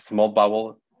the small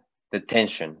bowel, the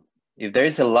tension, if there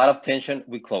is a lot of tension,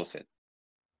 we close it.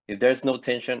 If there's no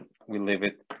tension, we leave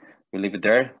it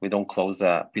there. We don't close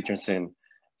the Peterson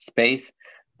space.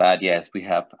 But yes, we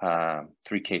have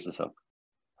 3 cases of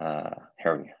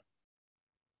hernia.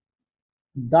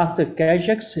 Dr.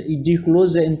 Kajaks, do you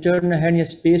close the internal hernia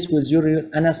space with your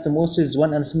anastomosis,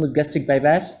 one anastomosis gastric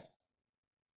bypass?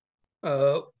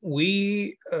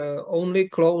 We only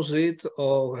close it,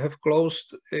 or have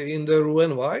closed in the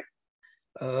Roux-en-Y.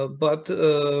 But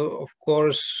of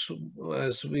course,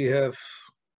 as we have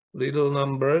little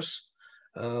numbers,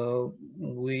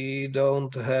 we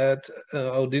didn't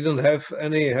have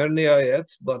any hernia yet,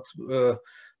 but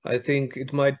I think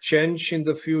it might change in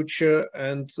the future.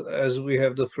 And as we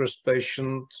have the first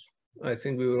patient, I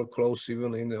think we will close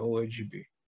even in the OAGB.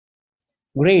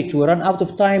 Great, we run out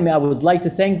of time. I would like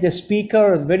to thank the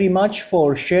speaker very much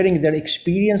for sharing their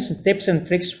experience, tips and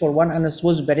tricks for one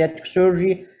anastomosis bariatric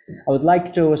surgery. I would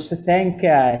like to thank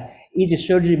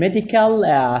Ezisurg Medical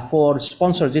for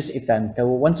sponsoring this event.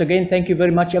 Once again, thank you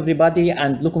very much, everybody,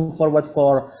 and looking forward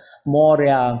for more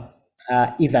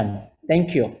event.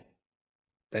 Thank you.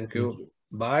 Thank you.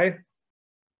 Bye.